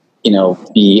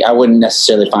 I wouldn't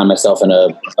necessarily find myself in a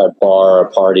bar or a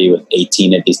party with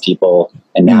 18 of these people.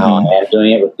 And now I am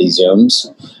doing it with these Zooms.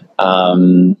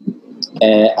 And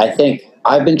I think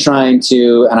I've been trying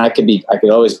to, and I could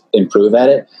always improve at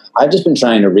it. I've just been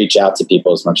trying to reach out to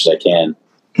people as much as I can.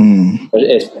 But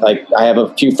it's like, I have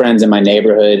a few friends in my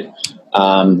neighborhood,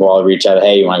 who I'll reach out,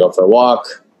 hey, you want to go for a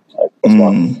walk? Like, let's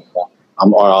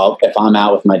walk. If I'm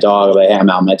out with my dog, I'll be like, hey, I'm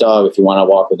out with my dog, if you want to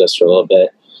walk with us for a little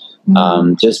bit.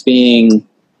 Just being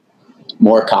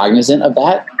more cognizant of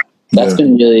that. That's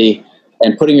been really,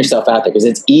 and putting yourself out there, because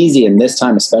it's easy in this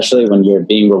time, especially when you're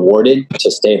being rewarded,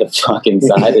 to stay the fuck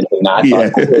inside and to not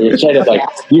talk. You're kind of like,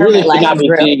 you really should not be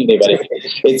seeing anybody.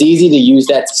 It's easy to use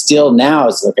that still now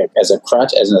as like as a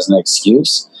crutch, as an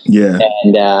excuse. Yeah.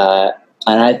 And I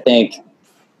think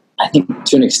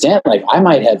to an extent, like I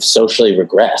might have socially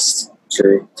regressed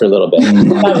for a little bit.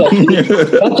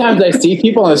 Sometimes I see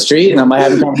people on the street and I'm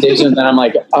having conversations and I'm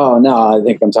like, oh no, I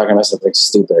think I'm talking about something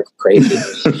stupid or crazy.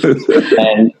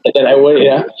 and then I would,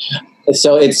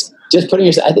 so it's just putting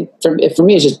yourself, I think for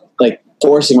me, it's just like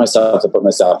forcing myself to put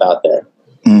myself out there.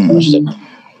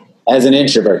 As an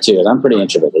introvert too, and I'm pretty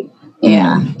introverted.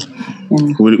 Yeah.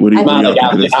 What do you I'm like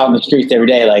out in the streets every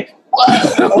day, like,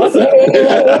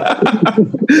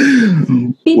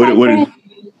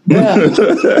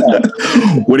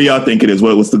 what do y'all think it is?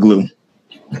 What's the glue?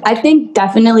 I think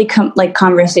definitely like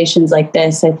conversations like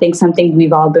this. I think something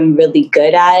we've all been really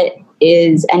good at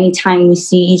is anytime we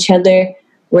see each other,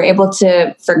 we're able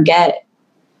to forget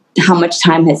how much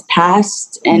time has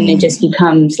passed, and it just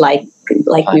becomes like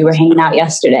we were hanging out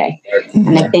yesterday.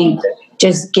 And I think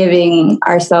just giving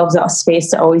ourselves a space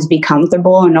to always be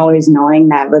comfortable and always knowing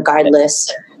that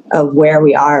regardless of where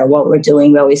we are or what we're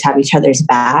doing, we always have each other's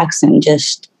backs, and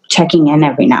just checking in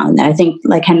every now and then. I think,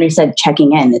 like Henry said,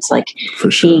 checking in, it's like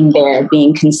being there,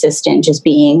 being consistent, just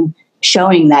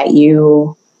showing that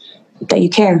you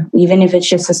care, even if it's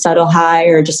just a subtle hi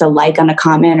or just a like on a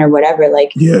comment or whatever,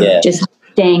 just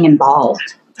staying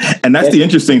involved. And that's the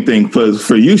interesting thing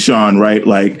for you, Sean, right?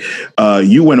 Like,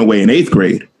 you went away in 8th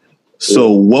grade.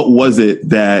 So what was it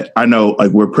that, I know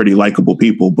like we're pretty likable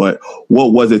people, but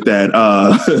what was it that,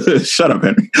 shut up,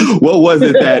 Henry. What was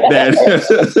it that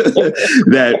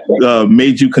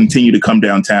made you continue to come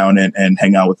downtown and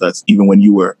hang out with us, even when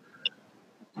you were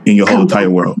in your whole entire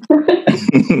world? For me,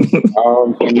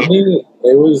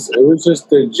 it was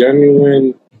just a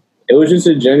genuine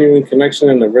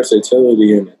connection and the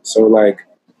versatility in it. So like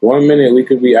 1 minute we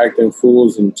could be acting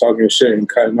fools and talking shit and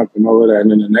cutting up and all of that,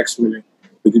 and then the next minute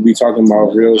we could be talking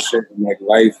about real shit and like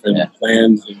life and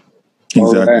plans and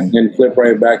all of that, and then flip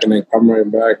right back and then come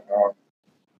right back.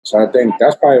 So I think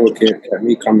that's probably what kept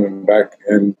me coming back.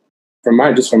 And from my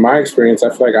experience,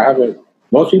 I feel like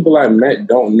most people I've met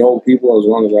don't know people as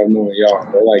long as I've known y'all.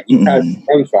 They're like, you had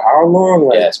friends for how long?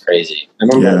 Like, yeah, it's crazy.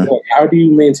 And I'm like, how do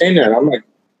you maintain that? I'm like,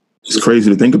 it's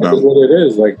crazy to think about. That's what it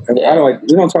is. Like, I don't we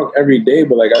don't talk every day,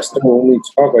 but like I still, when we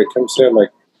talk, like Kim said, like,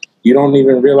 you don't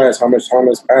even realize how much time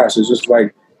has passed. It's just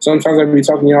like, sometimes I be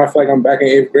talking to y'all, I feel like I'm back in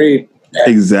 8th grade.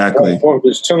 Exactly.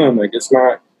 Just chilling. Like, it's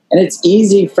not. And it's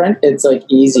easy it's like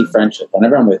easy friendship.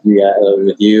 Whenever I'm with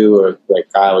you or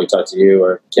like Kyle, we talk to you,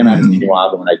 or Kim, I haven't seen you in a while,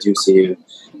 but when I do see you,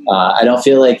 I don't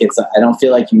feel like you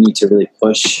need to really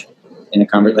push in a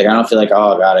conversation. Like, I don't feel like,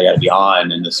 oh God, I got to be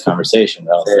on in this conversation,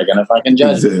 or else they're going to fucking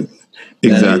judge me.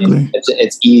 Exactly. I mean?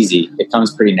 It's easy. It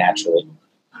comes pretty naturally.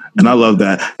 And I love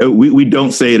that. We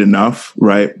don't say it enough,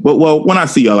 right? Well, when I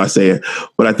see y'all, I say it.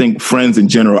 But I think friends in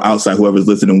general, outside, whoever's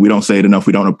listening, we don't say it enough.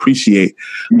 We don't appreciate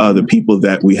the people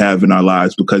that we have in our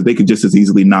lives, because they could just as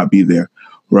easily not be there,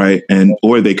 right?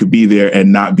 Or they could be there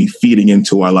and not be feeding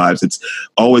into our lives. It's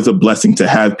always a blessing to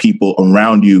have people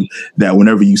around you that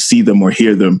whenever you see them or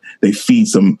hear them, they feed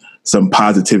some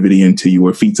positivity into you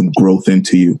or feed some growth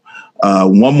into you.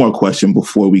 One more question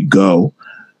before we go.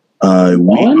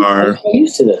 We are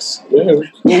used to this. Well,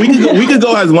 we could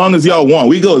go as long as y'all want.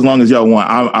 We go as long as y'all want.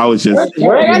 I was just. I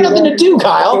got nothing to do,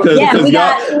 Kyle. Yeah,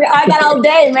 I got all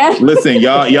day, man. Listen,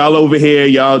 y'all over here,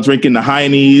 y'all drinking the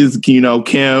Heinies.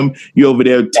 Kim, you over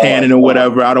there tanning or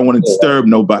whatever. I don't want to disturb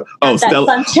nobody. Oh,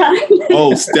 Stella.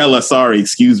 Stella. Sorry,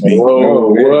 excuse me.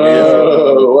 Whoa.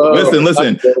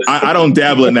 Listen. I don't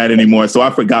dabble in that anymore, so I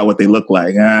forgot what they look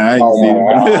like.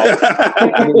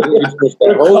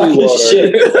 Holy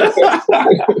shit.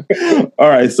 All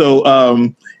right,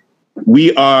 so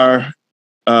we are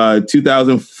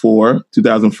 2004,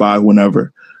 2005,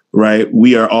 whenever, right?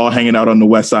 We are all hanging out on the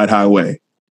West Side Highway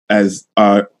as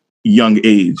our young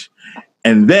age,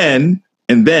 and then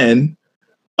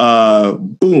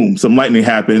boom, some lightning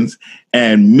happens,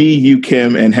 and me, you,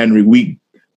 Kim, and Henry, we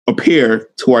appear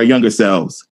to our younger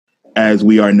selves as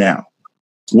we are now.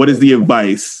 What is the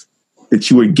advice that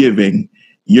you were giving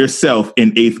yourself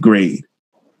in 8th grade?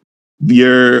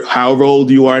 You're however old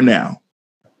you are now.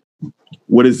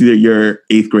 What is your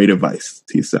 8th grade advice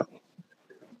to yourself?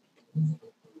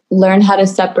 Learn how to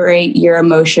separate your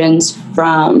emotions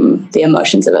from the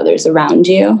emotions of others around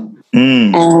you,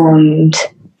 and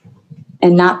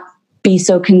not be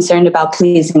so concerned about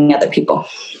pleasing other people.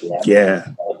 Yeah,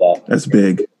 that's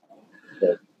big.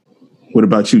 What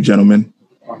about you, gentlemen?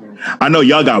 I know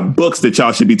y'all got books that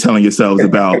y'all should be telling yourselves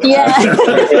about. Yeah. How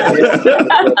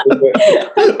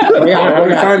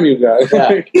much time you got?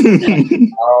 Yeah.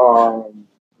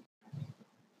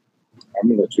 I'm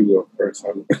gonna let you go first.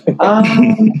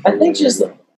 I think just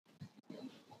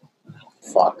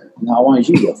fuck. No, I wanted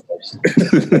you to go first.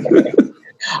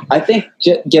 I think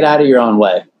get out of your own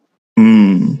way.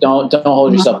 Don't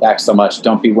hold yourself back so much.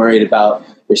 Don't be worried about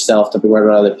yourself. Don't be worried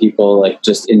about other people. Like,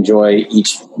 just enjoy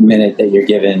each minute that you're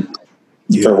given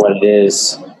for what it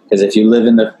is. Because if you live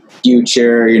in the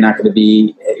future, you're not going to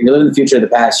be. If you live in the future or the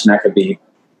past, you're not going to be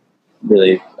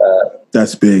really.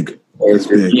 That's big. That's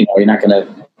big. You know, you're not going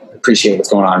to appreciate what's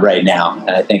going on right now. And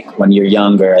I think when you're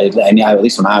younger, I mean, at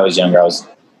least when I was younger, I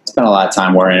spent a lot of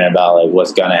time worrying about like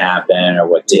what's going to happen or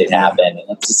what did happen, and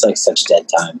it's just like such dead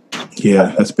time.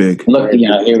 Yeah, that's big. Look, you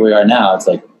know, here we are now. It's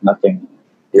like nothing.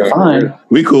 You're fine.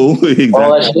 We cool. Exactly.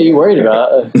 All that shit you worried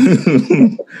about.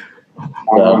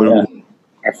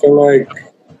 I feel like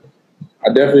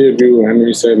I definitely agree with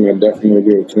Henry said, and I definitely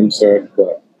agree with Kim said.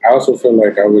 But I also feel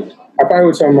like I probably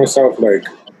would tell myself like,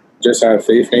 just have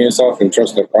faith in yourself and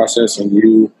trust the process, and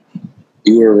you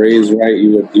were raised right.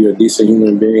 You're a decent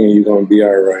human being, and you're gonna be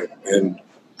all right. And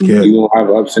you're gonna have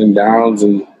ups and downs,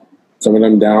 and some of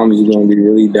them downs you're gonna be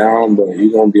really down, but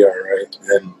you're gonna be all right.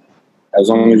 And as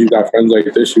long as you got friends like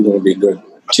this, you're gonna be good.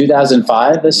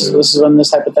 2005. This is when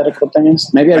this hypothetical thing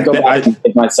is. Maybe I'd go back and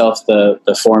give myself the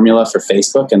formula for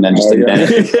Facebook and then just invent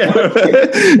it.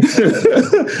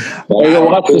 Or you go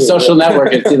watch The Social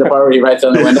Network and see the part where he writes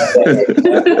on the window.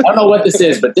 I don't know what this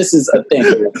is, but this is a thing.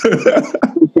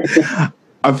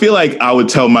 I feel like I would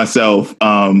tell myself.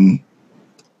 I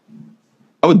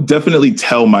would definitely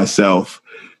tell myself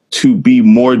to be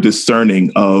more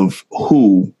discerning of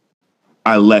who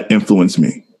I let influence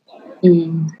me.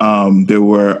 There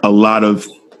were a lot of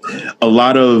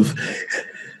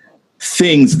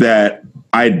things that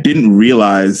I didn't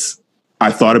realize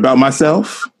I thought about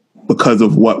myself because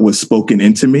of what was spoken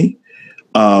into me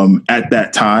at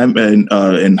that time, and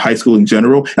in high school in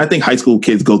general. And I think high school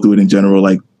kids go through it in general,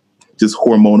 like just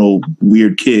hormonal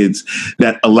weird kids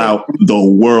that allow the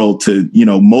world to,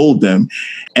 mold them.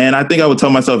 And I think I would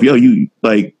tell myself, yo, you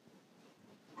like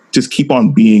just keep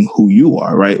on being who you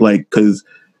are, right? Like, because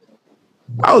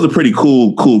I was a pretty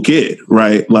cool kid,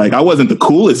 right? Like, I wasn't the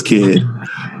coolest kid.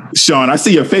 Sean, I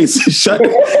see your face.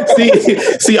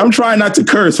 See, I'm trying not to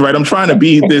curse, right? I'm trying to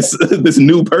be this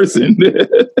new person. But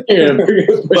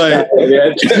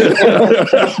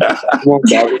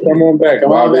come on back,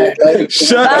 Bobby.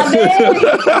 Shut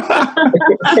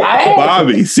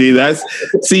Bobby.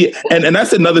 See, and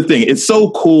that's another thing. It's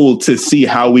so cool to see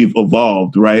how we've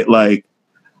evolved, right? Like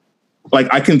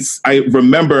I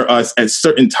remember us at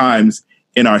certain times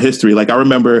in our history. Like, I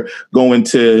remember going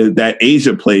to that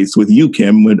Asia place with you,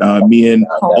 Kim, with me and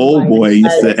old boy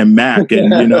and Mac,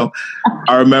 and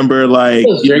I remember like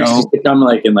those drinks used to come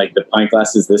like in like the pint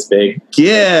glasses this big.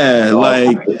 Yeah,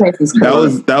 like that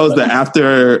was the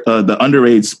after the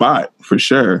underage spot for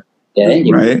sure. Yeah,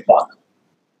 right.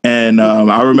 And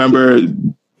I remember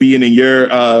being in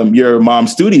your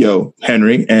mom's studio,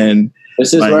 Henry, and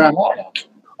this is where I'm at.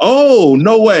 Oh,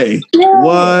 no way! Yeah.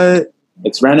 What?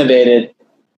 It's renovated.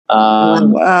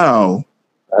 Wow.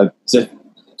 It's a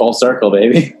full circle,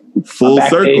 baby. Full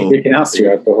circle. You got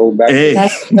the whole batch. Hey.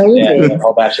 That's crazy. Yeah, the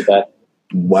whole batch of that.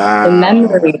 Wow. The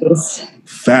memories.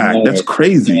 Fact. That's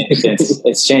crazy.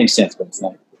 It's changed since, but it's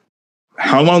not.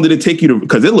 How long did it take you to?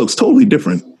 Because it looks totally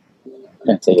different. I'm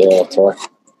gonna take a little tour.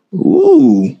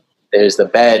 Ooh. There's the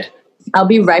bed. I'll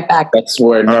be right back. That's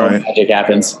where magic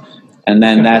happens. And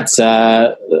then that's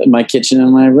my kitchen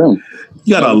and my room.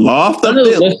 You got a loft up there?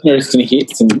 Listeners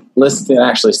can listen and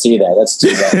actually see that. That's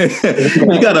too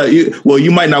bad.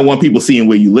 You might not want people seeing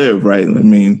where you live, right? I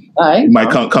mean, you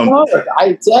might come.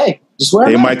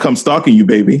 They might come stalking you,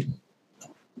 baby.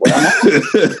 Kyle,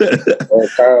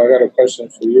 I got a question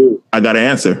for you. I got an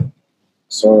answer.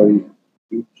 So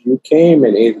you came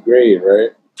in 8th grade,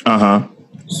 right? Uh-huh.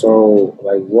 So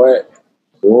like what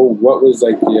was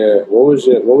like what was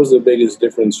the biggest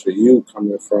difference for you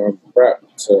coming from prep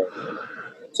to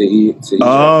you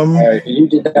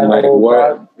did that,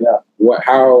 like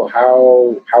how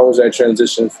was that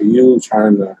transition for you,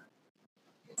 trying to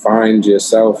find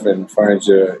yourself and find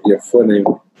your footing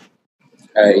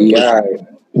at EI?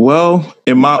 Well,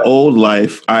 in my old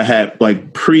life, I had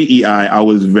like pre-EI, I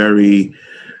was very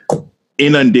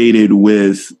inundated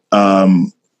with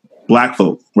Black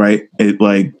folk, right? It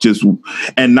like just,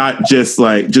 and not just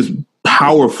like just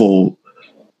powerful,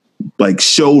 like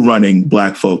show running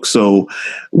Black folk. So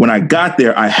when I got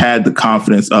there, I had the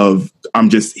confidence of I'm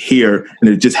just here, and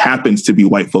it just happens to be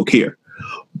white folk here.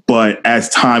 But as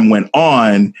time went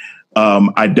on,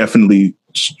 I definitely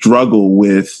struggle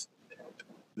with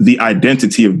the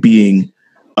identity of being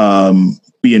who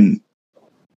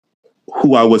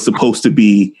I was supposed to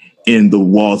be in the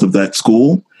walls of that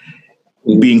school,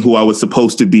 being who I was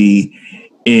supposed to be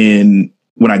in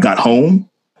when I got home,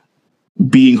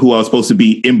 being who I was supposed to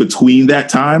be in between that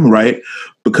time, right?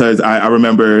 Because I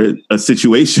remember a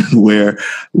situation where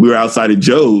we were outside of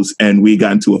Joe's and we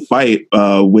got into a fight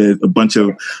with a bunch of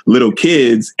little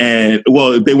kids. And,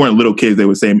 well, they weren't little kids. They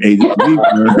were the same age as we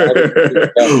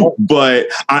were. But,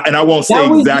 I won't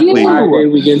say exactly. Why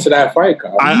did we get into that fight,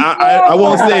 Kyle? I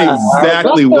won't say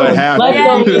exactly what happened.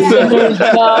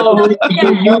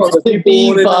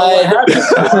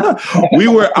 We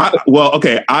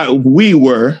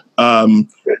were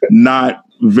not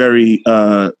very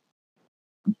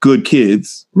good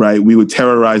kids, right? We would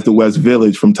terrorize the West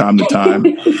Village from time to time.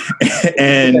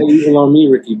 And even on me,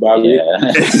 Ricky Bobby.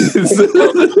 Yeah.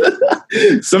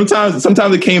 sometimes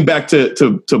it came back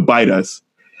to bite us.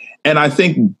 And I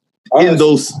think in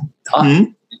those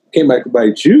came back to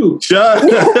bite you.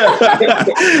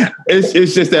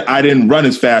 It's just that I didn't run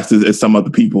as fast as some other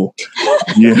people.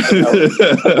 Yeah.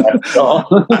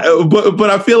 But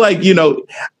I feel like,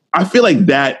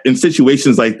 that in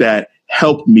situations like that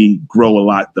helped me grow a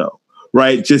lot, though,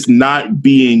 right? Just not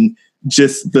being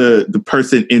just the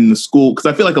person in the school. Because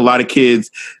I feel like a lot of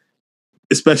kids,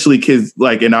 especially kids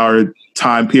like in our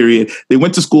time period, they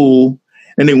went to school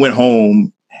and they went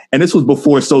home. And this was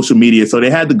before social media. So they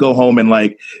had to go home and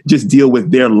like just deal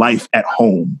with their life at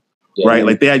home, right?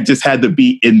 Like they just had to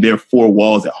be in their four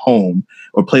walls at home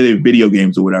or play their video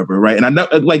games or whatever, right? And I know,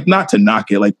 like, not to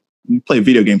knock it, like you play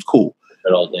video games, cool.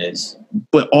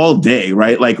 But all day,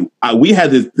 right? Like we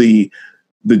had the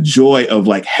joy of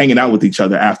like hanging out with each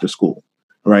other after school,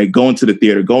 right? Going to the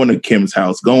theater, going to Kim's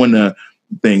house, going to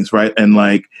things, right? And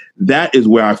like that is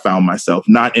where I found myself,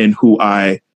 not in who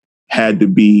I had to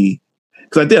be.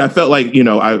 Because I felt like,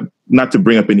 not to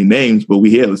bring up any names, but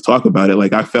let's talk about it.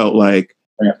 Like I felt like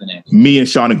me and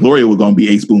Sean and Gloria were going to be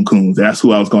Ace Boon Coons. That's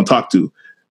who I was going to talk to,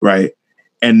 right?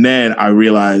 And then I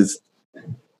realized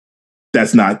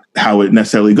that's not how it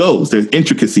necessarily goes. There's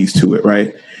intricacies to it,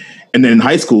 right? And then in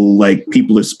high school, like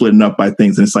people are splitting up by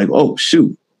things and it's like, oh,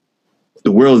 shoot,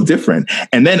 the world is different.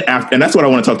 And then and that's what I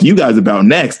want to talk to you guys about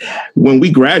next. When we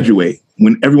graduate,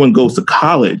 when everyone goes to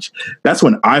college, that's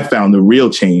when I found the real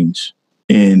change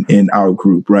in our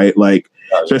group, right? Like,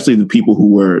 especially the people who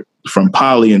were from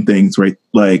poly and things, right?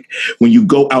 Like when you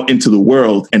go out into the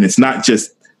world and it's not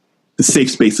just the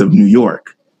safe space of New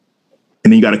York,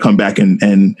 and then you got to come back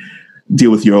and deal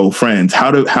with your old friends.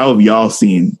 How have y'all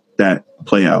seen that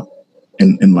play out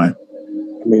in life?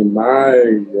 I mean, my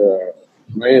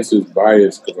answer is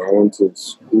biased because I went to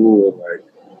school with like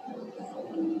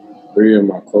 3 of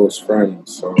my close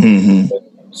friends. So,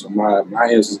 so my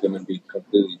answer is going to be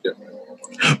completely different.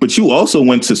 But you also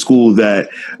went to a school that,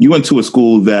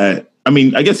 I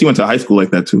mean, I guess you went to high school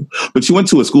like that too, but you went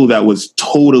to a school that was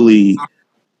totally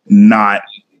not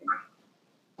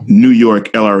New York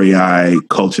LREI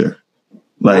culture.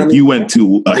 Like you went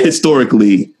to a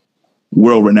historically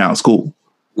world-renowned school.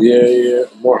 Yeah.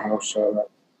 Morehouse, shout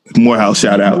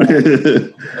out.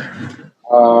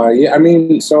 Yeah, I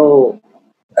mean, so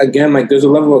again, like there's a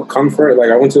level of comfort. Like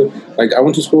I went to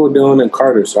school with Dylan and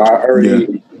Carter, so I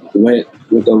already went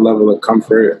with a level of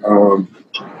comfort.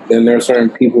 Then there are certain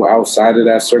people outside of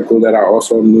that circle that I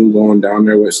also knew going down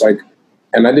there. It's like,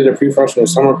 and I did a pre-freshman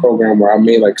summer program where I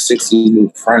made like 60 new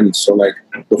friends. So like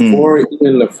before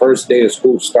even the first day of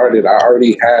school started, I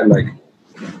already had like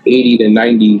 80 to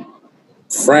 90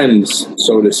 friends,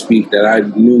 so to speak, that I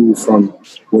knew from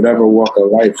whatever walk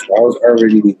of life. So I was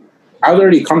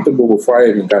already comfortable before I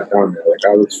even got down there. Like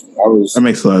I was. That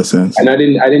makes a lot of sense. And I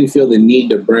didn't feel the need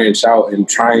to branch out and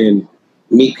try and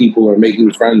meet people or make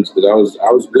new friends because I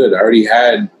was good. I already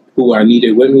had who I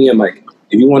needed with me, and like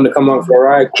if you wanted to come out for a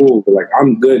ride, cool. But like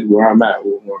I'm good where I'm at.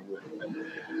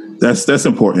 That's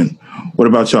important. What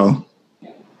about y'all?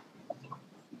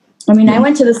 I mean, I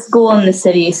went to the school in the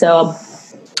city, so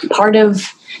part of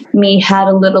me had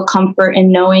a little comfort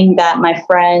in knowing that my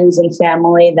friends and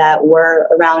family that were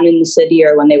around in the city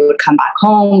or when they would come back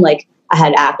home, like I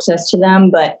had access to them.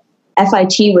 But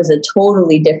FIT was a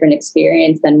totally different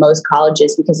experience than most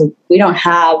colleges because we don't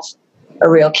have a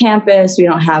real campus. We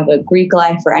don't have a Greek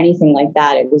life or anything like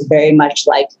that. It was very much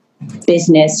like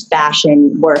business,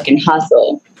 fashion, work, and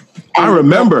hustle. And I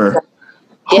remember.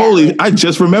 I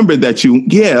just remembered that you.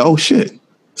 Yeah. Oh shit.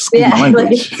 Excuse my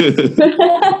language. It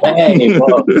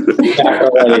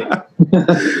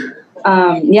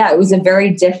was a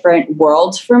very different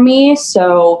world for me.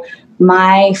 So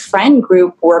my friend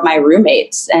group were my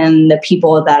roommates and the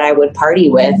people that I would party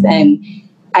with. And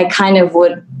I kind of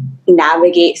would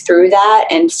navigate through that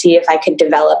and see if I could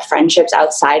develop friendships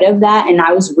outside of that. And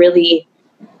I was really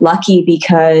lucky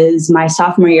because my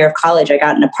sophomore year of college, I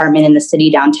got an apartment in the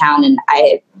city downtown, and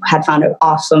I had found an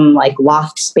awesome like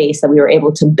loft space that we were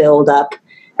able to build up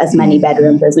as many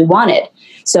bedrooms as we wanted.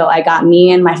 So I got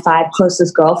me and my 5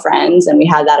 closest girlfriends, and we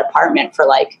had that apartment for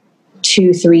like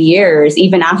 2-3 years.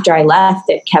 Even after I left,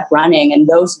 it kept running, and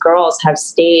those girls have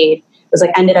stayed. It was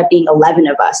like ended up being 11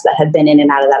 of us that had been in and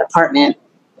out of that apartment.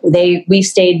 We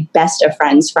stayed best of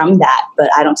friends from that, but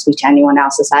I don't speak to anyone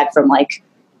else aside from like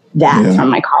that from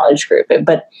my college group.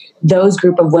 But those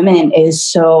group of women is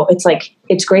so,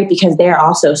 it's great because they're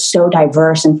also so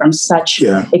diverse and from such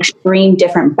extreme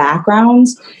different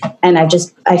backgrounds. And I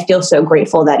feel so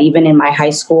grateful that even in my high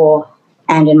school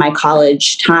and in my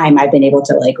college time, I've been able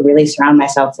to like really surround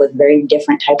myself with very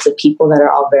different types of people that are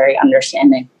all very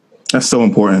understanding. That's so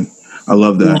important. I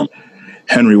love that.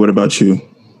 Henry, what about you?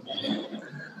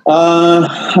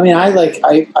 I mean,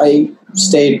 I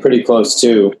stayed pretty close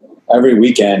too. Every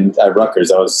weekend at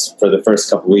Rutgers, for the first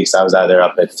couple of weeks, I was either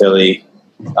up at Philly,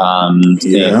 where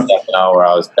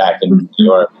I was back in New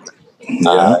York.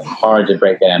 Hard to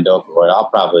break that umbilical cord. I'll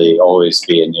probably always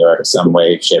be in New York some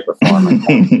way, shape, or form.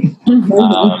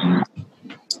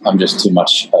 I'm just too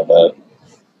much of a,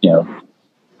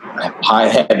 high,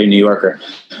 heavy New Yorker.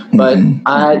 But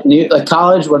I knew, like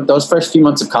college, those first few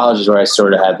months of college is where I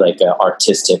sort of had like an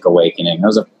artistic awakening. That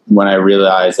was when I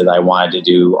realized that I wanted to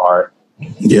do art.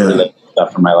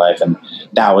 Stuff in my life, and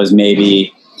that was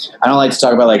maybe, I don't like to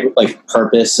talk about like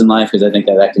purpose in life because I think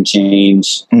that can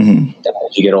change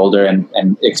as you get older and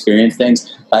experience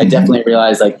things. But I definitely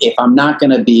realized like if I'm not going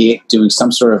to be doing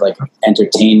some sort of like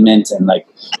entertainment and like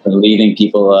relieving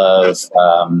people of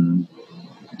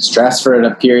stress for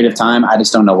a period of time, I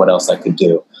just don't know what else I could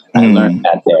do. I learned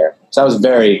that there, so that was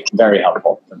very, very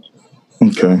helpful for me.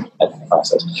 Okay, that's the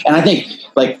process, and I think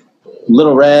like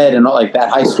Little Red and all like that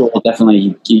high school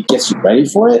definitely gets you ready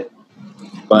for it.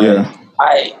 But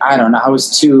I don't know. I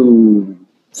was too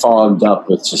fogged up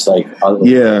with just like other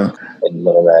in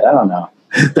Little Red. I don't know.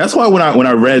 That's why when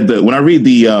I read the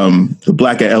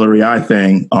Black at LREI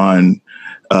thing on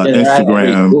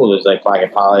Instagram, cool. There's like Black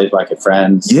at Poly, Black at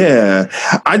Friends. Yeah,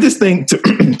 I just think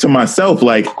to myself,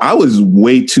 like I was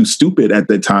way too stupid at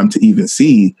the time to even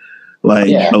see.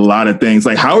 A lot of things.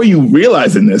 Like, how are you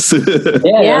realizing this?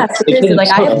 Seriously. Like,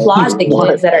 I applaud the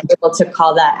kids that are able to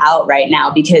call that out right now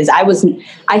because I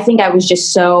think I was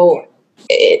just so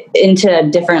into a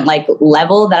different like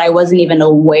level that I wasn't even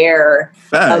aware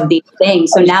of these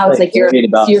things. So now it's like you're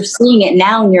seeing it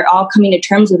now and you're all coming to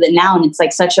terms with it now, and it's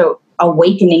like such a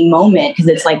awakening moment because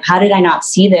it's like, how did I not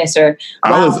see this? Or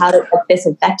how did this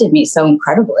affected me so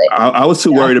incredibly? I was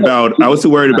too worried about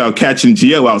catching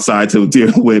Gio outside to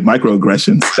deal with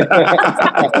microaggressions.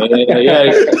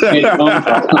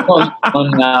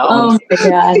 Oh my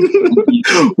God.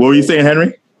 What were you saying,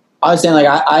 Henry? I was saying like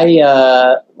I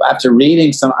after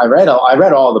reading I read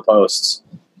all the posts,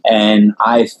 and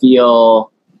I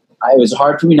feel it was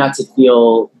hard for me not to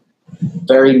feel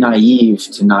very naive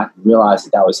to not realize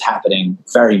that was happening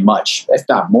very much, if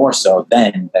not more so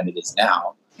than it is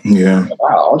now. Yeah.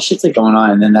 Wow, all shit's like going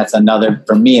on. And then that's another,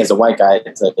 for me as a white guy,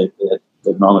 it's like the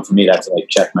moment for me to like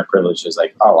check my privilege is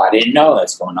like, oh, I didn't know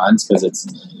that's going on. It's because it's,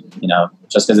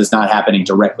 just because it's not happening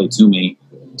directly to me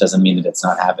doesn't mean that it's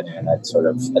not happening. And that's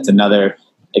another,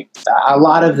 like, a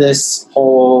lot of this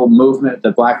whole movement,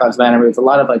 the Black Lives Matter, it's a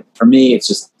lot of like, for me, it's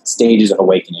just stages of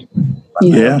awakening.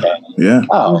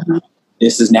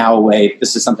 This is now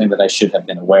this is something that I should have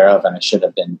been aware of and I should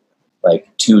have been like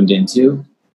tuned into.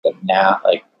 But now,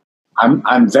 like,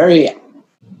 I'm very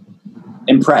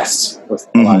impressed with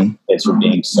a lot of kids for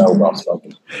being so well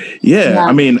spoken. Yeah,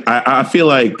 I mean, I feel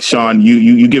like Sean,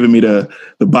 you giving me the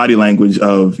body language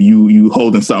of you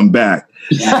holding something back.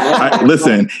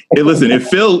 Listen. If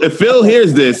Phil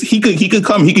hears this, he could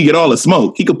come. He could get all the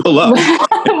smoke. He could pull up.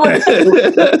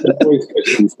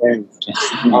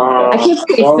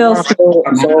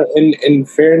 So in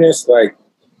fairness, like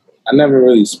I never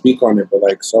really speak on it, but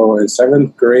like so in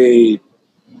 7th grade,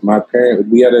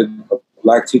 we had a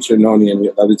Black teacher, Noni, and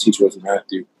the other teacher was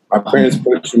Matthew. My parents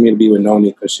pushed me to be with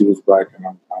Noni because she was Black and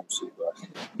I'm obviously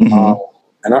Black.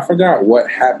 And I forgot what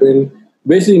happened.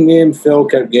 Basically, me and Phil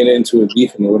kept getting into a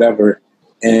beef and whatever,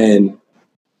 and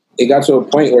it got to a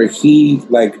point where he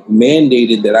like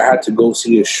mandated that I had to go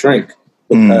see a shrink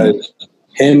because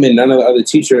him and none of the other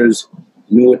teachers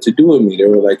knew what to do with me. They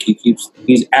were like,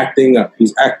 he's acting up,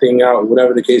 he's acting out,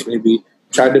 whatever the case may be.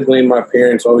 Tried to blame my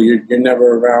parents. Oh, you're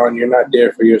never around. You're not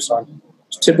there for your son.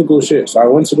 typical shit. So I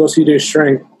went to go see their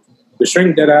shrink. The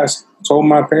shrink that I told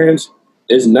my parents,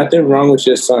 there's nothing wrong with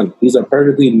your son. He's a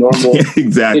perfectly normal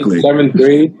exactly. in 7th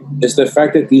grade. It's the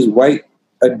fact that these white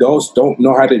adults don't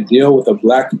know how to deal with a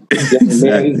black young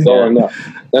man growing up.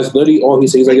 That's literally all he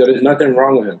says. He's like, yo, there's nothing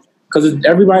wrong with him. Because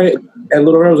everybody at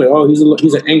Little Red was like, oh, he's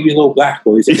an angry little black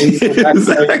boy. He's an angry little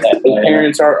black boy. His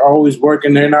parents are always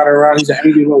working. They're not around. He's an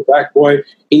angry little black boy.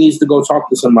 He needs to go talk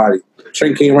to somebody.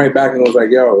 Trent came right back and was like,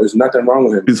 yo, there's nothing wrong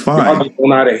with him. He's fine. Y'all just don't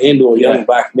know how to handle a young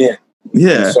black man.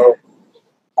 Yeah. And so,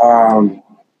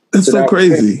 that's so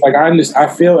crazy. Like I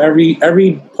feel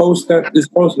every post that is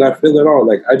posted, I feel it all.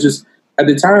 like I just, at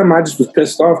the time, I just was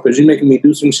pissed off because you're making me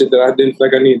do some shit that I didn't feel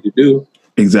like I needed to do.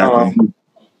 Exactly.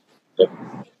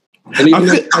 And even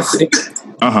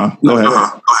go ahead.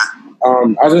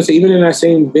 I was gonna say, even in that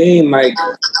same vein, like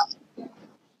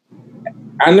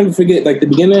I never forget, like the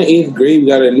beginning of 8th grade, we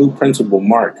got a new principal,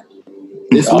 Mark.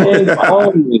 This man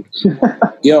called me.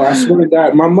 Yo, I swear to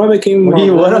God, my mother came.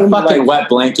 What a fucking wet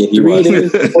blanket he 3 was.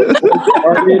 days before it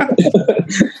started,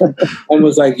 and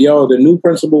was like, "Yo, the new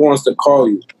principal wants to call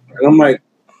you." And I'm like,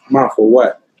 "Mom, for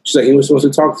what?" She's like, "He was supposed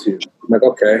to talk to you." I'm like,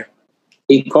 "Okay."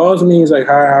 He calls me. He's like,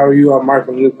 "Hi, how are you? I'm Mark,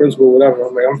 I'm the new principal, whatever."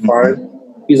 I'm like, "I'm fine."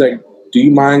 He's like, "Do you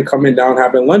mind coming down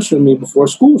having lunch with me before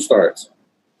school starts?"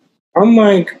 I'm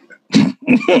like,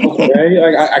 "Okay."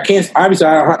 Like, I can't. Obviously,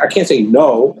 I can't say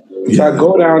no. So I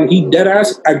go down. He dead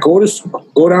ass. I go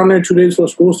down there 2 days before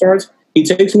school starts. He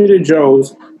takes me to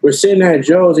Joe's. We're sitting at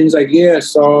Joe's. And he's like, "Yeah,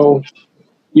 so,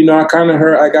 you know, I kind of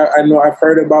heard. Like, I know I've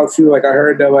heard about you. Like, I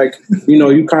heard that, like, you know,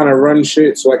 you kind of run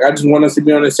shit. So, like, I just want us to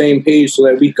be on the same page so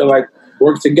that we could like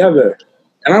work together."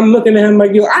 And I'm looking at him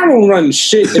like, "Yo, I don't run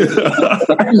shit.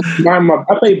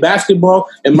 I play basketball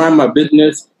and mind my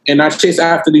business. And I chase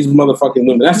after these motherfucking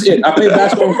women. That's it. I play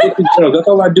basketball and 50 girls. That's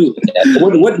all I do.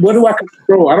 What do I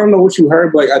control? I don't know what you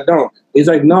heard, but like I don't." He's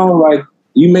like, "No, like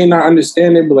you may not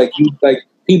understand it, but like you like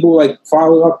people like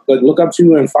follow up, like look up to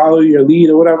you and follow your lead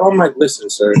or whatever." I'm like,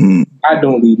 "Listen, sir, I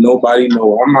don't lead nobody.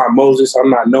 No, I'm not Moses. I'm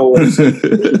not Noah.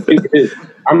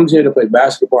 I'm just here to play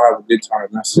basketball, have a good time."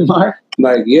 That's it.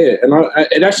 Like, yeah, and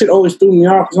that shit always threw me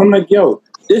off because I'm like, "Yo,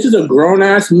 this is a grown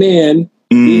ass man."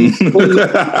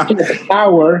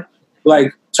 Power,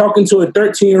 like talking to a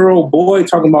 13-year-old boy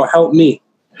talking about help me.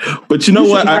 But you know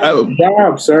what?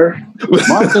 Job, sir.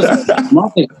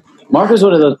 Mark is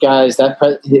one of those guys, that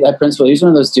principal, he's one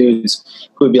of those dudes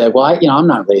who would be like, "Well, I'm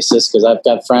not racist because I've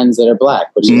got friends that are black."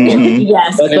 Which is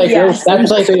yes. That's like,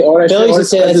 that's like Bill used to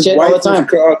say that shit all the time.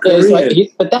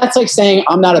 But that's like saying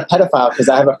I'm not a pedophile because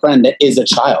I have a friend that is a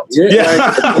child.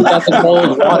 That's a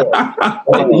cold water.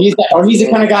 He's the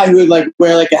kind of guy who would like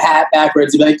wear like a hat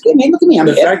backwards and be like, "Hey man, look at me, I'm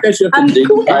the fact that you have to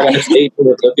dignify that state or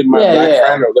look at my black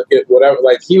friend or look at whatever."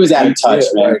 Like he was out of touch,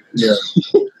 man.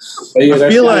 I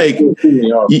feel like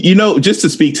you know, just to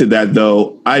speak to that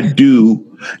though, I do.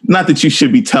 Not that you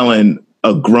should be telling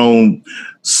a grown,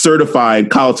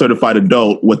 college certified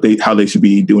adult how they should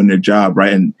be doing their job,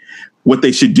 right? And what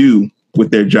they should do with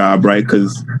their job, right?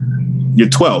 Because you're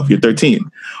 12, you're 13.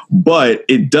 But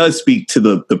it does speak to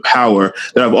the power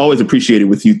that I've always appreciated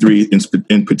with you three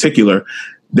in particular,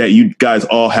 that you guys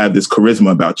all have this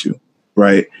charisma about you,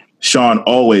 right? Sean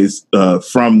always,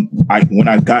 when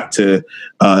I got to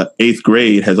 8th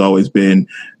grade, has always been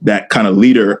that kind of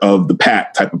leader of the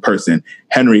pack type of person.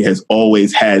 Henry has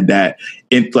always had that.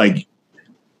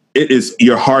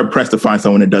 You're hard pressed to find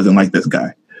someone that doesn't like this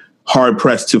guy. Hard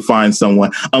pressed to find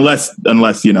someone, unless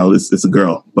you know it's a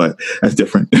girl, but that's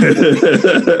different.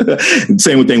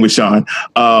 Same thing with Sean.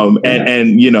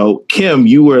 And you know, Kim,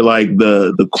 you were like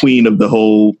the queen of the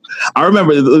whole. I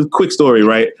remember a quick story,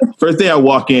 right? First day I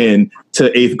walk in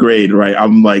to 8th grade, right?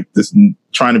 I'm like this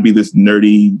trying to be this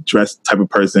nerdy dressed type of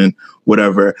person,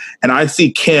 whatever, and I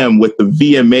see Kim with the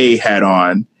VMA hat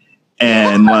on.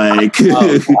 And like,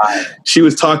 she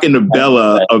was talking to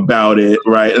Bella about it,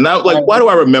 right? And I was like, why do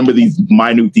I remember these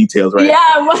minute details, right?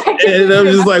 Yeah, and I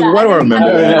was just like, why do I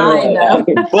remember that? I know.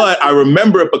 But I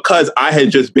remember it because I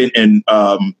had just been in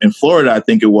Florida, I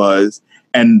think it was,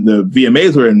 and the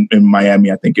VMAs were in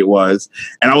Miami, I think it was,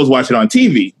 and I was watching on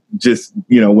TV, just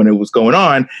when it was going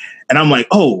on, and I'm like,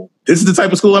 oh, this is the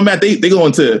type of school I'm at. They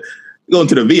going to the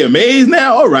VMAs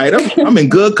now. All right, I'm in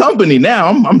good company now.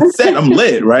 I'm set. I'm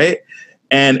lit, right?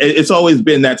 And it's always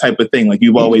been that type of thing. Like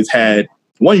you've always had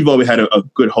a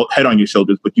good head on your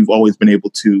shoulders, but you've always been able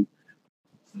to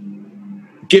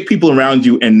get people around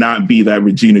you and not be that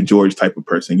Regina George type of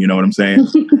person. You know what I'm saying?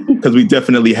 Because we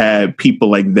definitely had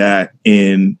people like that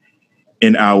in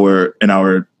our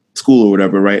school or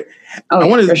whatever, right? I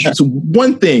want to just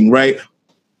one thing, right?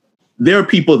 There are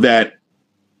people that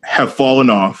have fallen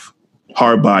off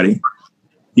hard body,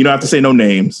 You don't have to say no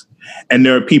names. And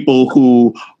there are people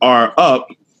who are up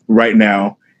right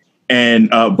now, and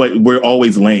but we're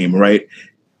always lame, right?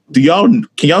 Can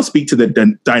y'all speak to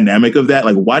the dynamic of that?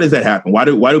 Like, why does that happen? Why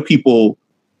do people?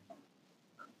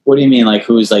 What do you mean? Like,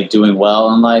 who's like doing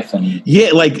well in life? And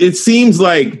yeah, like it seems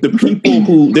like the people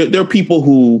who there are people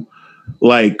who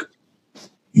like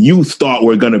you thought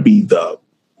were gonna be the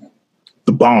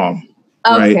bomb,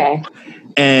 right? Okay.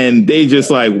 And they just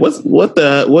like,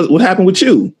 what happened with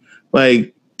you?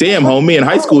 Like, damn, homie, in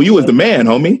high school you was the man,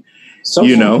 homie.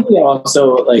 Social media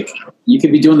also, like, you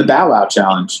could be doing the Bow Wow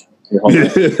challenge.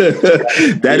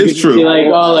 That is true. Be like,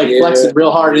 oh, like flexing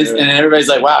real hard, and everybody's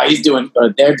like, wow,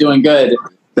 they're doing good.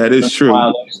 That is true.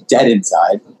 While they're dead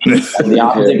inside. And the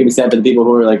opposite can be said for the people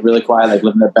who are like really quiet, like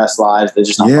living their best lives. They're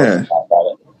just not talking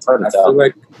about it. It's hard to tell. I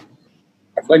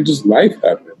feel like just life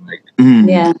happened. Like,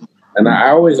 yeah. And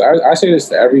I say this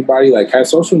to everybody, like, had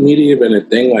social media been a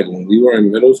thing, like when we were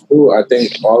in middle school, I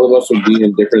think all of us would be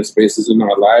in different spaces in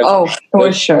our lives. Oh,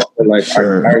 for sure. Like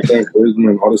our charisma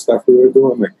and all the stuff we were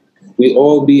doing, like we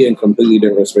all be in completely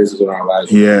different spaces in our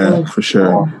lives. Yeah, for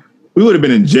sure. We would have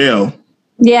been in jail.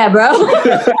 Yeah, bro.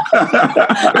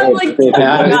 I'm like,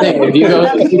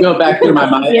 if you go back through my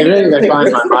mind, I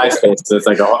find my MySpace. So it's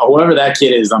like, whoever that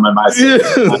kid is on my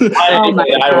MySpace, I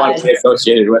want to be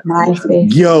associated with.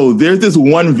 MySpace. Yo, there's this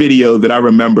one video that I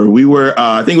remember. We were,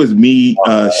 I think it was me,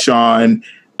 Sean,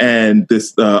 and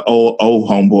this old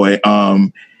homeboy.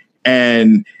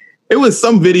 And it was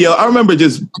some video. I remember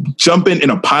just jumping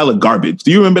in a pile of garbage. Do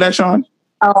you remember that, Sean?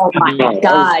 Oh my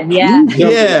God! Yeah.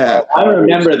 Yeah, I don't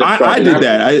remember that. I did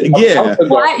that.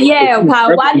 Why? Yeah,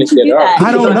 Kyle. Why did you do that?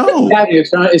 I don't know.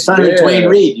 It's trying to Dwayne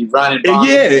Reed. You run it.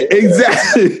 Yeah,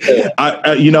 exactly.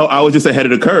 I was just ahead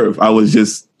of the curve. I was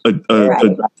just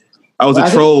I was a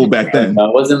troll back then.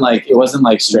 It wasn't like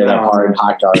straight up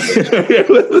hot garbage. It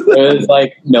was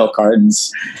like milk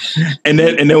cartons. And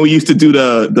then we used to do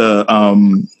the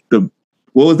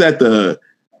what was that?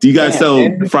 Do you guys sell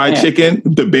fried chicken?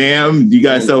 The BAM? Do you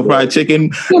guys sell fried chicken?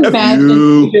 If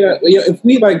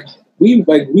we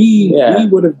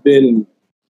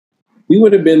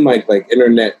would have been like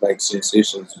internet like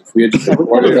sensations if we had just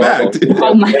recorded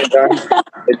Oh my God.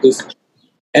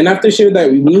 And after shit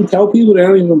that we tell people,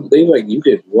 they like, you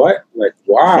did what? Like,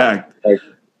 why? Like,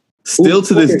 still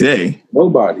to this day,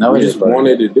 nobody just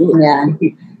wanted to do it. Yeah.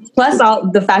 Plus, all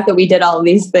the fact that we did all of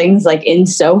these things like in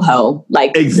Soho,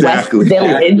 like exactly. West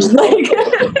Village, like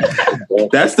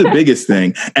that's the biggest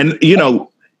thing. And I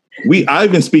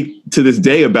even speak to this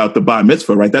day about the bar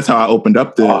mitzvah, right? That's how I opened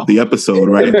up the episode,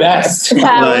 right? The best.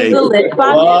 Like,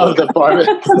 love the bar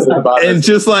mitzvah. And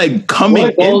just like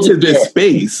coming into this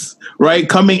space, right?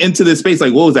 Coming into this space,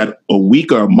 like what was that? A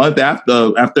week or a month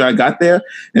after I got there,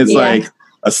 and it's like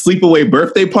a sleepaway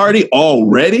birthday party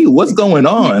already? What's going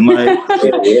on? Like,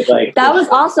 that was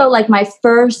also like my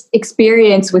first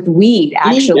experience with weed,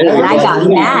 actually. And I got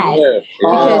mad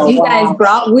because you guys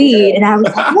brought weed, and I was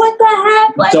like, what the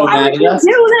heck? Like, why would you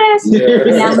do this?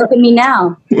 And now look at me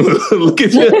now. Look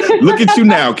at you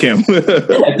now, Kim. I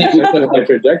think you put a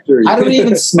trajectory. I don't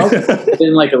even smoke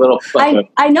in like a little.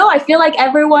 I know. I feel like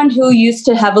everyone who used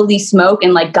to heavily smoke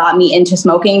and like got me into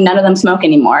smoking, none of them smoke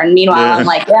anymore. And meanwhile, I'm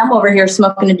like, I'm over here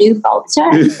smoking a doof all the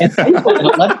time. In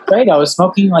 11th grade, I was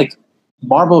smoking like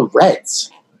Marlboro Reds.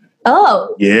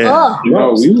 Oh, yeah.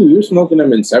 No, we were smoking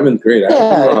them in 7th grade.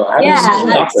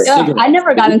 I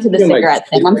never got into the cigarette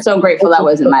thing. I'm so grateful that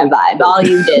wasn't my vibe. All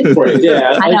you did.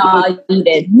 I know all you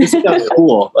did. That's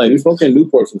cool. Like, we smoking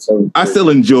Newports in 7th grade. I still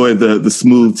enjoy the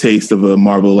smooth taste of a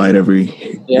Marlboro Light every.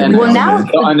 Yeah. Well, now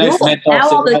all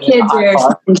the kids are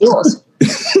smoking Juuls.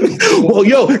 Well,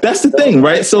 yo, that's the thing,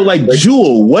 right? So, like,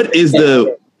 Juul, what is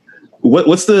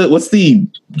what's the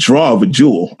draw of a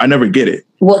Juul? I never get it.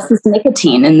 Well, it's this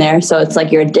nicotine in there, so it's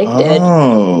like you're addicted.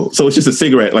 Oh, so it's just a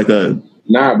cigarette, like a.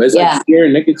 Nah, but it's like pure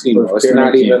nicotine. It's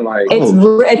not even like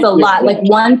it's a lot. Like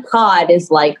one pod is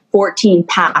like 14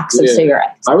 packs of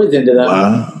cigarettes. I was into that.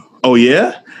 Wow. Oh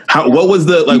yeah. What was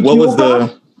the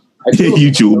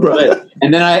you Juul, bro?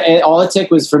 And then all it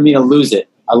took was for me to lose it.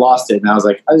 I lost it, and I was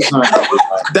like, I just want to.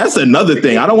 That's another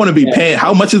thing. I don't want to be paying.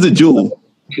 How much is a Juul?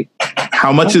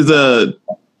 How much is a?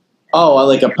 Oh,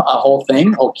 like a whole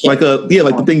thing? Okay. Like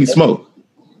the thing you smoke.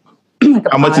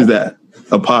 How much is that?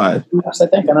 A pod? I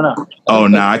think. I don't know. Oh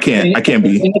no, I can't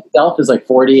be. The thing itself is like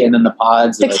 40, and then the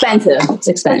pods. It's expensive. It's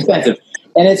expensive.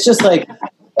 And it's just like,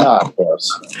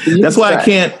 gross. That's why I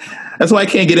can't. That's why I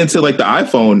can't get into like the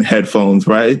iPhone headphones,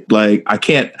 right? Like I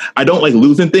don't like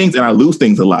losing things, and I lose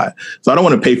things a lot. So I don't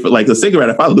want to pay for like a cigarette.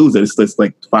 If I lose it, it's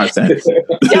like 5 cents.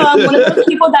 Yo, I'm one of those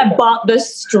people that bought the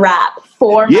strap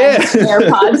for my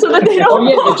AirPods so that they don't.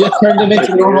 It just turned them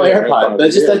into normal AirPods.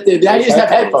 But just like I just have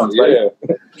headphones.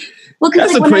 Well,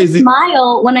 because like,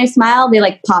 when I smile, they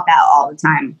like pop out all the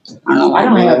time. I don't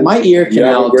know. My ear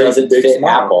canal doesn't fit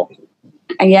Apple.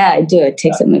 Yeah, I do. It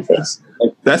takes up my face.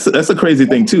 That's a crazy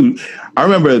thing too. I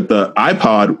remember the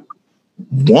iPod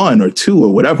 1 or 2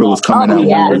 or whatever was coming out.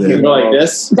 Yeah. Like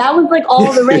this. That was like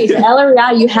all the rage. At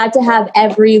LRI, you had to have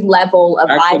every level of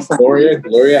iPhone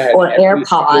Gloria had or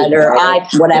AirPod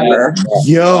or whatever.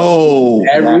 Yo,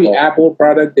 every Apple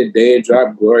product that they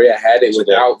dropped, Gloria had it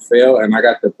without fail, and I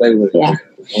got to play with it.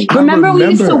 Remember, we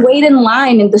used to wait in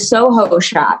line in the Soho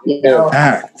shop. You know?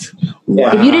 Wow.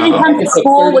 If you didn't come to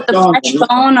school with a fresh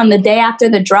phone on the day after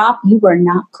the drop, you were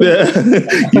not cool.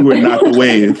 You were not the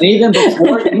wave. And even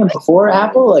before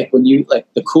Apple, like when you like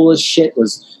the coolest shit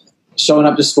was showing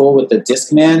up to school with the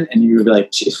Discman, and you would be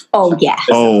like, "Oh yeah."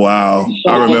 Oh wow,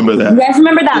 I remember that. You guys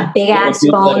remember that big ass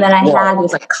phone that I had? It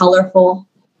was like colorful.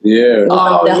 Yeah.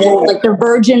 Like the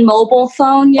Virgin Mobile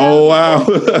phone. You know? Oh wow.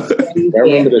 I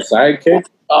remember the Sidekick.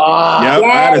 I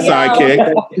had a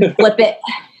Sidekick. Flip it.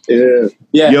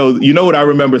 Yeah. Yo, you know what I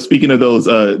remember? Speaking of those,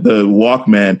 the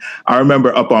Walkman, I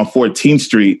remember up on 14th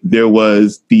Street, there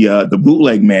was the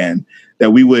Bootleg Man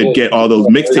that we would get all those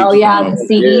mixtapes. Oh yeah, the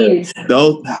CDs.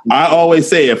 Though I always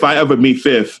say, if I ever meet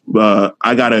Fifth,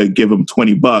 I gotta give him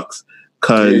 $20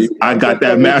 because I got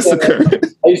that massacre.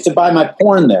 I used to buy my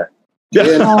porn there.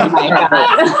 Oh my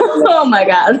god! Oh my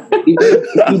god! He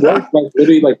worked like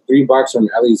literally like 3 blocks from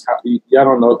Ellie's house. Y'all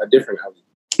don't know a different Ellie.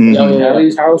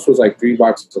 Ellie's house was like 3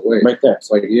 blocks away. Right there. It's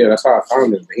like, that's how I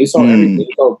found him. He saw everything.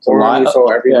 He saw porn. He saw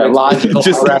everything. Yeah, logical.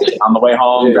 Just on the way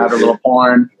home, grab a little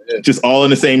porn. Just all in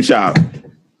the same shop.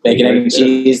 Bacon, egg, and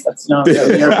cheese. That's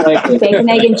Bacon,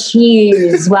 egg, and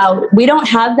cheese. Well, we don't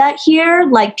have that here.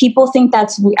 Like people think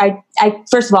that's. I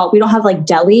first of all, we don't have like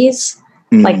delis.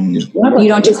 Like you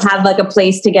don't just have like a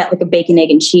place to get like a bacon, egg,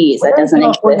 and cheese. That doesn't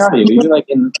exist.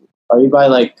 Are you by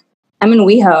like? I'm in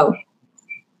WeHo.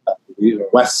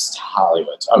 West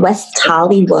Hollywood. Okay. West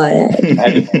Hollywood.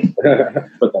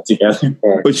 Put that together.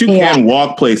 But you can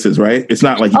walk places, right? It's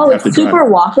not like you have to it's super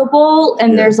walkable,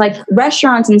 and there's like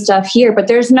restaurants and stuff here, but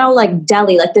there's no like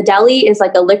deli. Like the deli is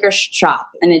like a liquor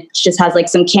shop, and it just has like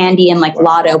some candy and like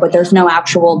Lotto, but there's no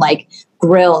actual like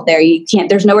grill there. You can't.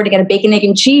 There's nowhere to get a bacon, egg,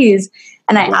 and cheese.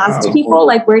 And I asked people,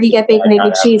 like, where do you get bacon, egg,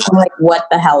 and cheese? I'm like, what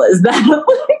the hell is that?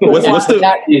 What's the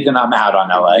that reason I'm out on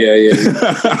LA?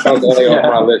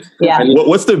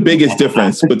 What's the biggest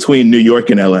difference between New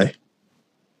York and LA?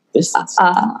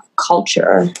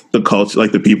 Culture. The culture,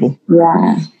 like the people?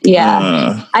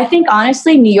 Yeah. I think,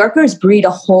 honestly, New Yorkers breed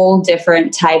a whole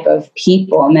different type of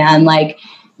people, man. Like,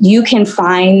 you can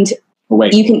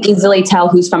easily tell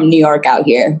who's from New York out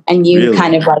here, and you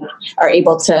kind of like are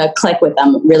able to click with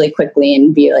them really quickly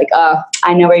and be like, "Oh,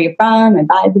 I know where you're from. I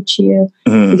vibe with you."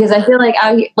 Because I feel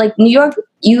like New York,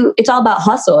 it's all about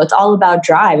hustle. It's all about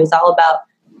drive. It's all about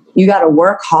you got to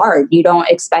work hard. You don't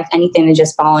expect anything to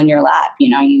just fall in your lap.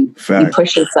 You know, you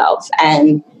push yourself,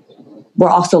 and we're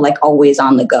also like always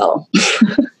on the go.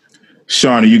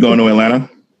 Sean, are you going to Atlanta?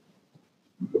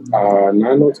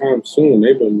 Not no time soon.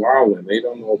 They've been wilding. They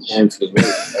don't know time to move.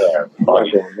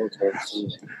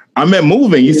 I meant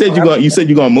moving. You said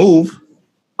you're gonna move.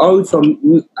 Oh, so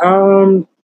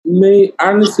me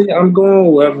honestly, I'm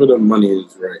going wherever the money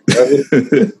is right.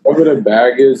 Wherever the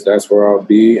bag is, that's where I'll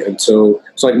be until.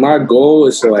 It's like my goal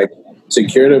is to like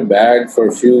secure the bag for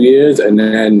a few years and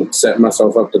then set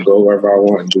myself up to go wherever I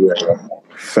want and do it.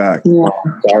 Fact. Yeah.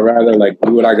 So I'd rather like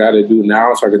do what I got to do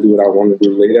now so I can do what I want to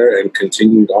do later and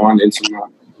continue on into my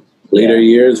later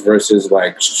years versus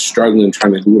like struggling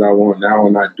trying to do what I want now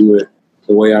and not do it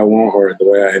the way I want or the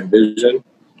way I envision.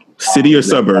 City or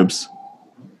suburbs?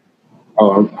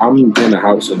 Oh, I'm getting a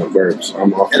house in the burbs.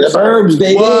 I'm off in the burbs,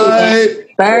 baby. What?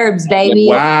 Burbs, baby.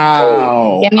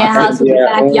 Wow. Give me a house with a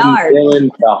backyard.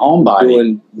 The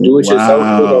homebody. Do it yourself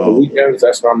on the weekends.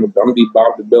 That's what I'm going to be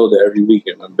Bob the Builder every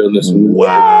weekend. I'm building some.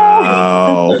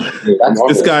 Wow.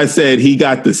 This guy said he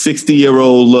got the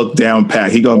 60-year-old look down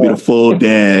pat. He going to be the full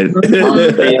dad. I'm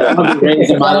going to be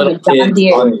raising my little kids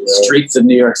on the streets of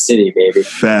New York City, baby.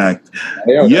 Fact.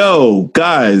 Yo,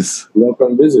 guys. You want to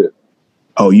come visit?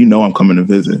 Oh, you know I'm coming to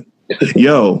visit.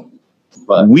 Yo,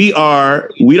 we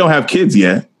don't have kids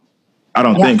yet. I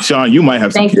don't think. Sean, you might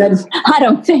have some kids. I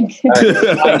don't think. I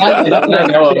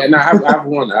have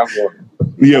one.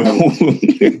 Yeah.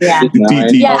 Yeah.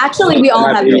 Yeah, actually, we all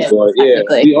have kids. Yeah,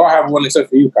 we all have one except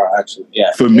for you, Kyle, actually.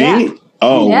 Yeah. For me?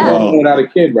 Oh, I'm without a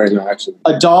kid right now, actually.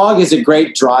 A dog is a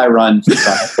great dry run.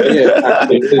 That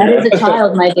is a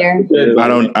child, my dear. I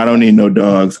don't need no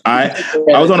dogs. I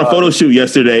was on a photo shoot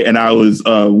yesterday, and I was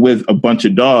with a bunch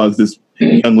of dogs. This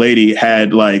young lady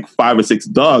had like 5 or 6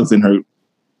 dogs in her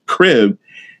crib,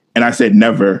 and I said,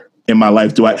 never in my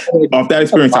life do I. Off that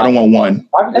experience, I don't want one.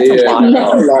 That's a lot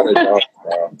of dogs.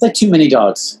 It's like too many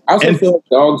dogs. I also feel like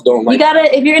dogs don't like. You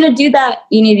gotta, if you're gonna do that,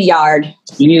 you need a yard.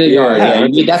 You need a yard.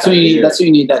 Yeah, that's what you need. That's what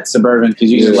you need. That suburban because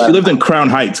she lived in Crown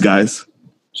Heights, guys.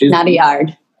 Not a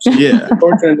yard. Yeah,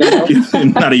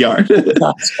 not a yard. She's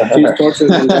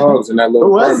torturing dogs in that little.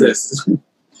 Who was this?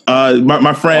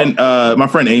 My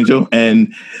friend Angel,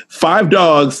 and 5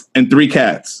 dogs and 3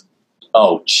 cats.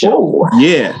 Oh, chill.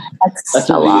 Yeah, that's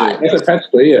a lot. That's a pet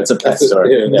store. Yeah, it's a pet store.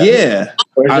 Yeah.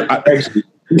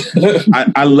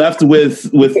 I left with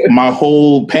my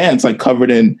whole pants like covered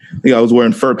in. I was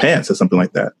wearing fur pants or something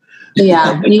like that.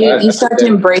 Yeah, you start to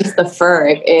embrace the fur.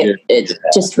 It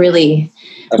just really.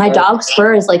 My dog's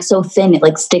fur is like so thin; it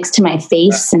like sticks to my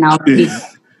face, and I'll be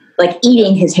like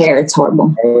eating his hair. It's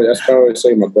horrible. That's how I always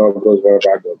say my dog goes wherever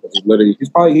I go.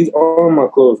 He's all my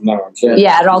clothes now.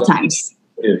 Yeah, at all times.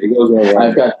 Yeah, he goes wherever I go.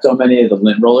 I've got so many of the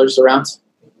lint rollers around.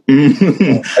 I do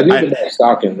the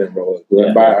stock in lint rollers.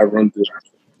 I run through.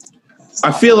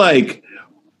 I feel like,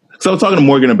 so I was talking to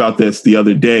Morgan about this the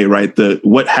other day, right?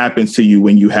 What happens to you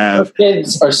when you have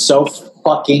kids are so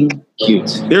fucking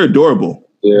cute. They're adorable.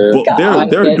 Yeah,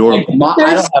 they're adorable. I don't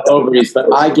have ovaries, but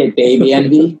I get baby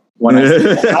envy when I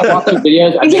watch the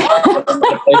videos.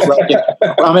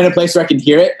 I'm in a place where I can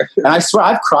hear it, and I swear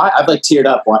I've cried. I've like teared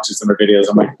up watching some of her videos.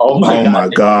 I'm like, oh my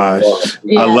gosh,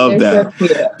 I love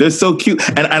that. They're so cute,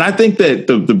 and I think that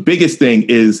the biggest thing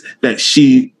is that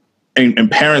she.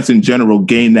 And parents in general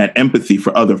gain that empathy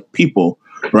for other people,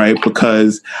 right?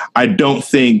 Because I don't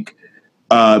think,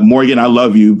 Morgan, I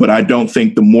love you, but I don't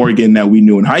think the Morgan that we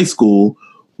knew in high school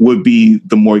would be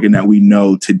the Morgan that we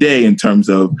know today in terms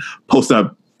of posting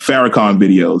up Farrakhan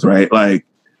videos, right? Like,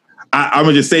 I'm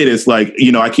gonna just say this, like,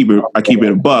 I keep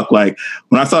it a buck. Like,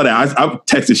 when I saw that, I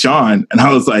texted Sean and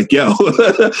I was like, yo,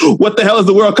 what the hell is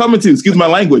the world coming to? Excuse my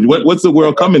language. What's the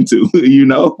world coming to?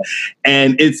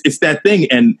 And it's that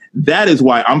thing. And that is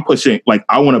why I'm pushing, like,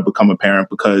 I want to become a parent,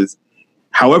 because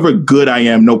however good I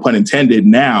am, no pun intended,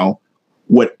 now,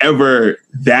 whatever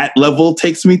that level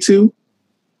takes me to,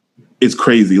 is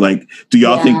crazy. Like, do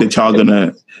y'all think that y'all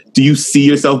do you see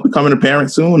yourself becoming a parent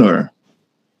soon, or?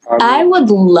 I would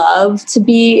love to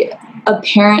be a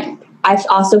parent. I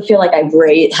also feel like I've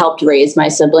helped raise my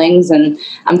siblings, and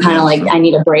I'm kind of like, I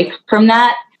need a break from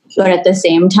that. But at the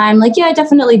same time, like, yeah,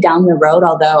 definitely down the road.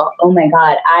 Although, oh my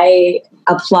God, I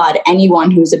applaud anyone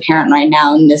who's a parent right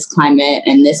now in this climate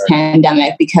and this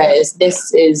pandemic, because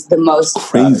this is the most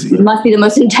crazy. It must be the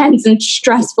most intense and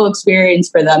stressful experience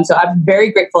for them. So I'm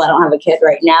very grateful I don't have a kid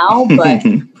right now, but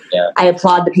I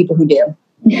applaud the people who do.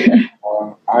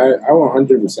 I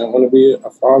 100% want to be a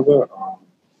father.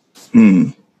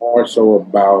 More so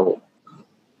about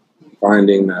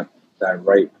finding that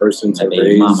right person to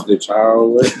raise the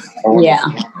child with.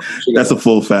 That's a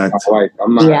full fact.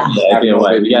 I'm not.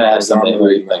 You gotta have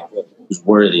somebody who's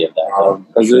worthy of that.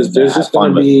 Because there's just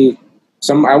going to be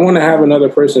some. I want to have another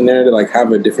person there to like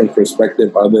have a different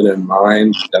perspective other than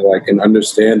mine, that like can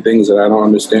understand things that I don't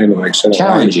understand and like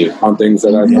challenge you on things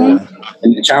that I don't,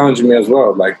 and challenge me as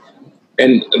well. Like.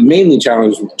 And mainly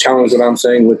challenge what I'm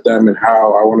saying with them and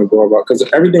how I want to go about, because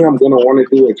everything I'm going to want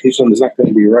to do or teach them is not going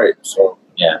to be right. So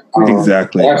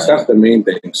exactly. That's the main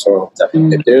thing. So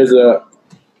if there's a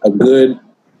good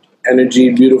energy,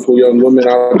 beautiful young woman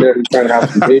out there who's trying to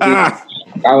have some babies,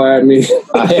 holler at me.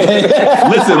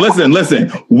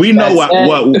 Listen. We know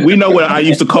what I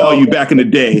used to call you back in the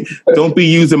day. Don't be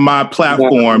using my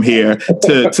platform here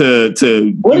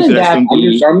to. What is that? I'm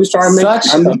just trying to make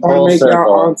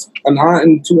an aunt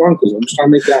and 2 uncles. I'm just trying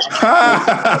to make that.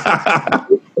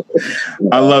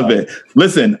 I love it.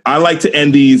 Listen, I like to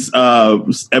end these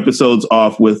episodes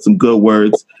off with some good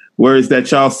words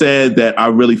that y'all said that I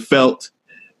really felt.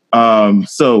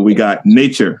 So we got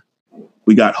nature.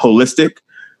 We got holistic,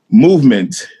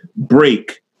 movement,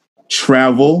 break,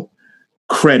 travel,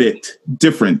 credit,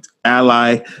 different,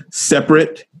 ally,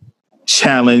 separate,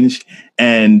 challenge,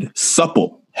 and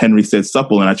supple. Henry said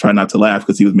supple, and I tried not to laugh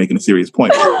because he was making a serious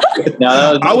point.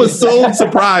 I was so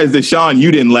surprised that, Sean, you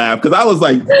didn't laugh, because I was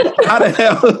like, how the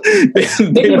hell?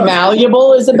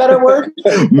 Malleable is a better word?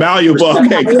 Malleable.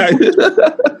 Okay,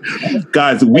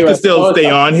 guys, we can still stay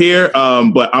on here,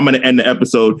 but I'm going to end the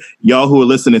episode. Y'all who are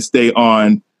listening, stay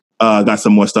on. Got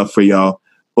some more stuff for y'all.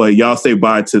 But y'all say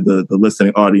bye to the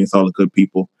listening audience, all the good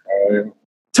people.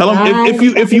 Tell them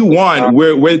if you want,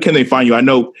 where can they find you? I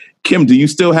know, Kim, do you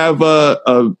still have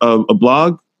a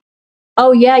blog?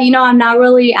 Oh yeah, I'm not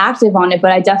really active on it,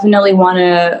 but I definitely want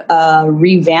to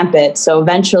revamp it. So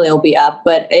eventually it'll be up,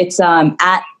 but it's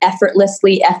at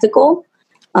Effortlessly Ethical.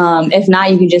 If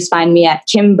not, you can just find me at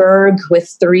Kim Berg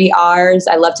with 3 R's.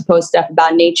 I love to post stuff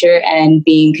about nature and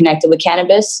being connected with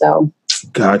cannabis. So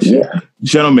gotcha. Yeah.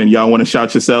 Gentlemen, y'all want to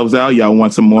shout yourselves out? Y'all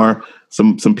want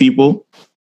some people?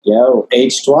 Yo,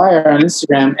 H Dwyer on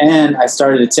Instagram, and I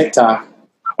started a TikTok.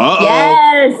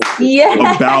 Yes.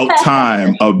 About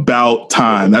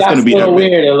time. That's going to be a little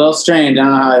weird, a little strange. I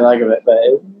don't know how I like it, but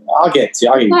I'll get to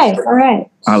you. Nice. All right.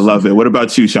 I love it. What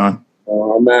about you, Sean?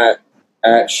 I'm at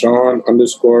Sean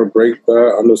 _break_law.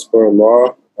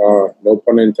 No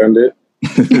pun intended.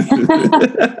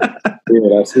 Yeah,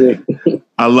 that's me.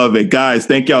 I love it, guys.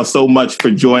 Thank y'all so much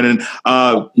for joining.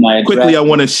 Quickly, I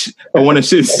want to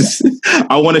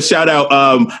shout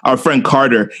out our friend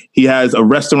Carter. He has a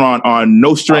restaurant on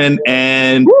Nostrand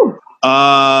and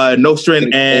St.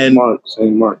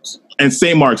 Mark's. And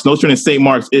St. Mark's. Nostrand and St.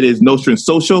 Mark's. It is Nostrand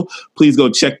Social. Please go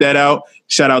check that out.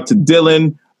 Shout out to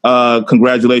Dylan.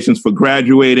 Congratulations for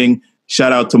graduating.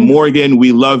 Shout out to Morgan.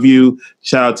 We love you.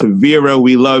 Shout out to Vera.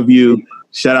 We love you.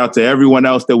 Shout out to everyone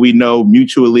else that we know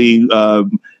mutually.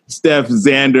 Steph,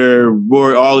 Xander,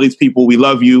 Roy, all of these people. We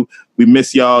love you. We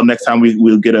miss y'all. Next time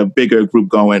we'll get a bigger group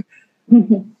going.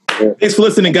 Thanks for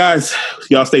listening, guys.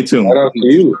 Y'all stay tuned. Shout out to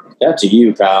you. Shout out to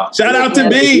you, Kyle. Shout out to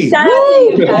me. Shout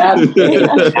out to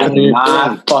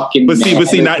you. But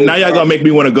see, now y'all gonna make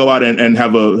me want to go out and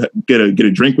have get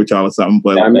a drink with y'all or something.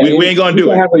 But we ain't gonna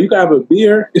do it. You can have a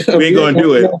beer. We ain't gonna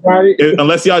do it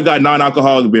unless y'all got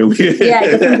non-alcoholic beer. Yeah,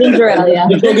 get some ginger ale. Yeah.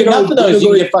 You can get enough of those. You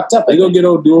can get fucked up. You gonna get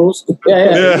old duels.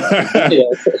 Yeah.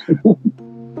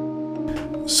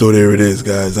 So there it is,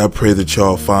 guys. I pray that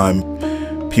y'all find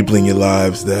people in your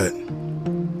lives that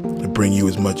bring you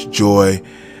as much joy,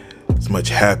 as much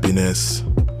happiness,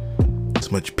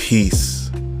 as much peace,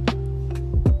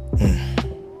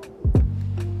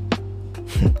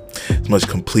 as much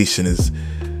completion as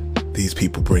these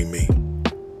people bring me.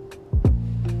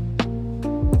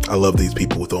 I love these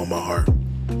people with all my heart.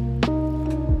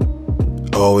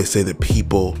 I always say that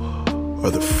people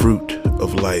are the fruit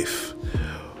of life,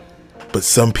 but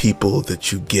some people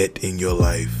that you get in your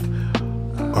life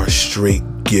are straight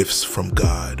gifts from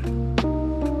God.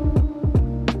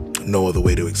 No other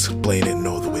way to explain it,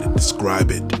 no other way to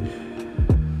describe it.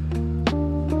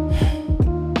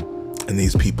 And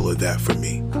these people are that for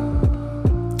me.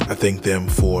 I thank them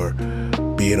for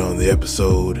being on the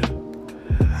episode.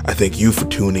 I thank you for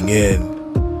tuning in.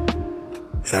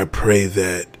 And I pray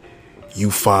that you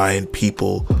find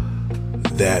people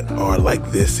that are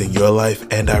like this in your life.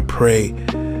 And I pray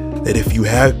that if you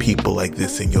have people like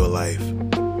this in your life,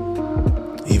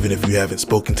 even if you haven't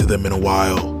spoken to them in a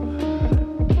while,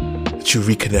 that you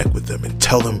reconnect with them and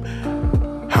tell them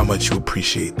how much you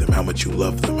appreciate them, how much you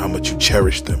love them, how much you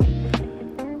cherish them.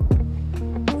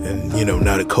 And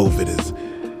now that COVID is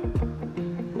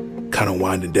kind of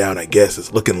winding down, I guess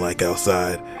it's looking like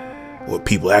outside, or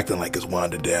people acting like it's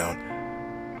winding down,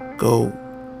 go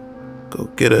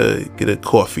get a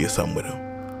coffee or something with them.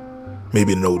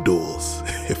 Maybe no duels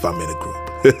if I'm in a group.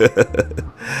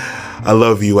 I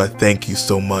love you. I thank you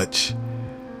so much.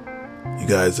 You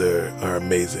guys are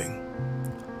amazing.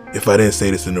 If I didn't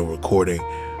say this in the recording,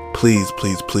 please,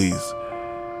 please, please.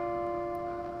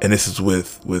 And this is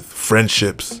with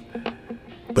friendships,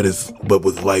 but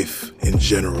with life in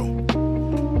general.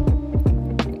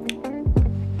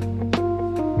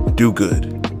 Do good.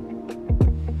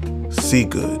 See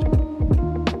good.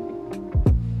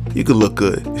 You can look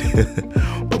good.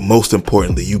 But most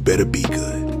importantly, you better be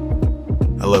good.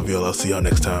 I love y'all. I'll see y'all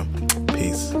next time.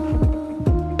 Peace.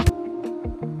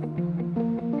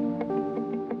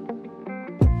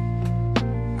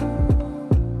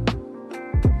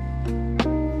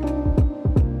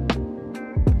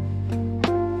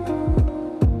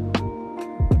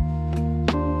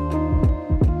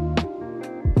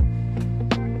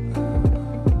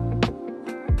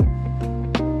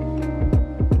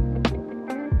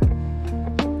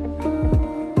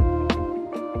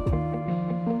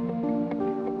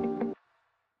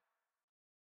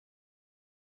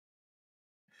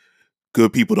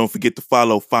 Good people, don't forget to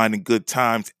follow Finding Good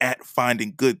Times at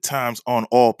Finding Good Times on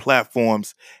all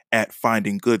platforms, at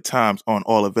Finding Good Times on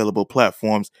all available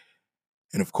platforms,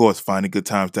 and of course,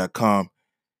 findinggoodtimes.com.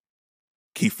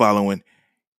 Keep following,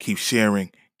 keep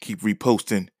sharing, keep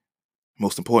reposting.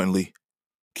 Most importantly,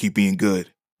 keep being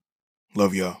good.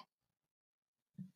 Love y'all.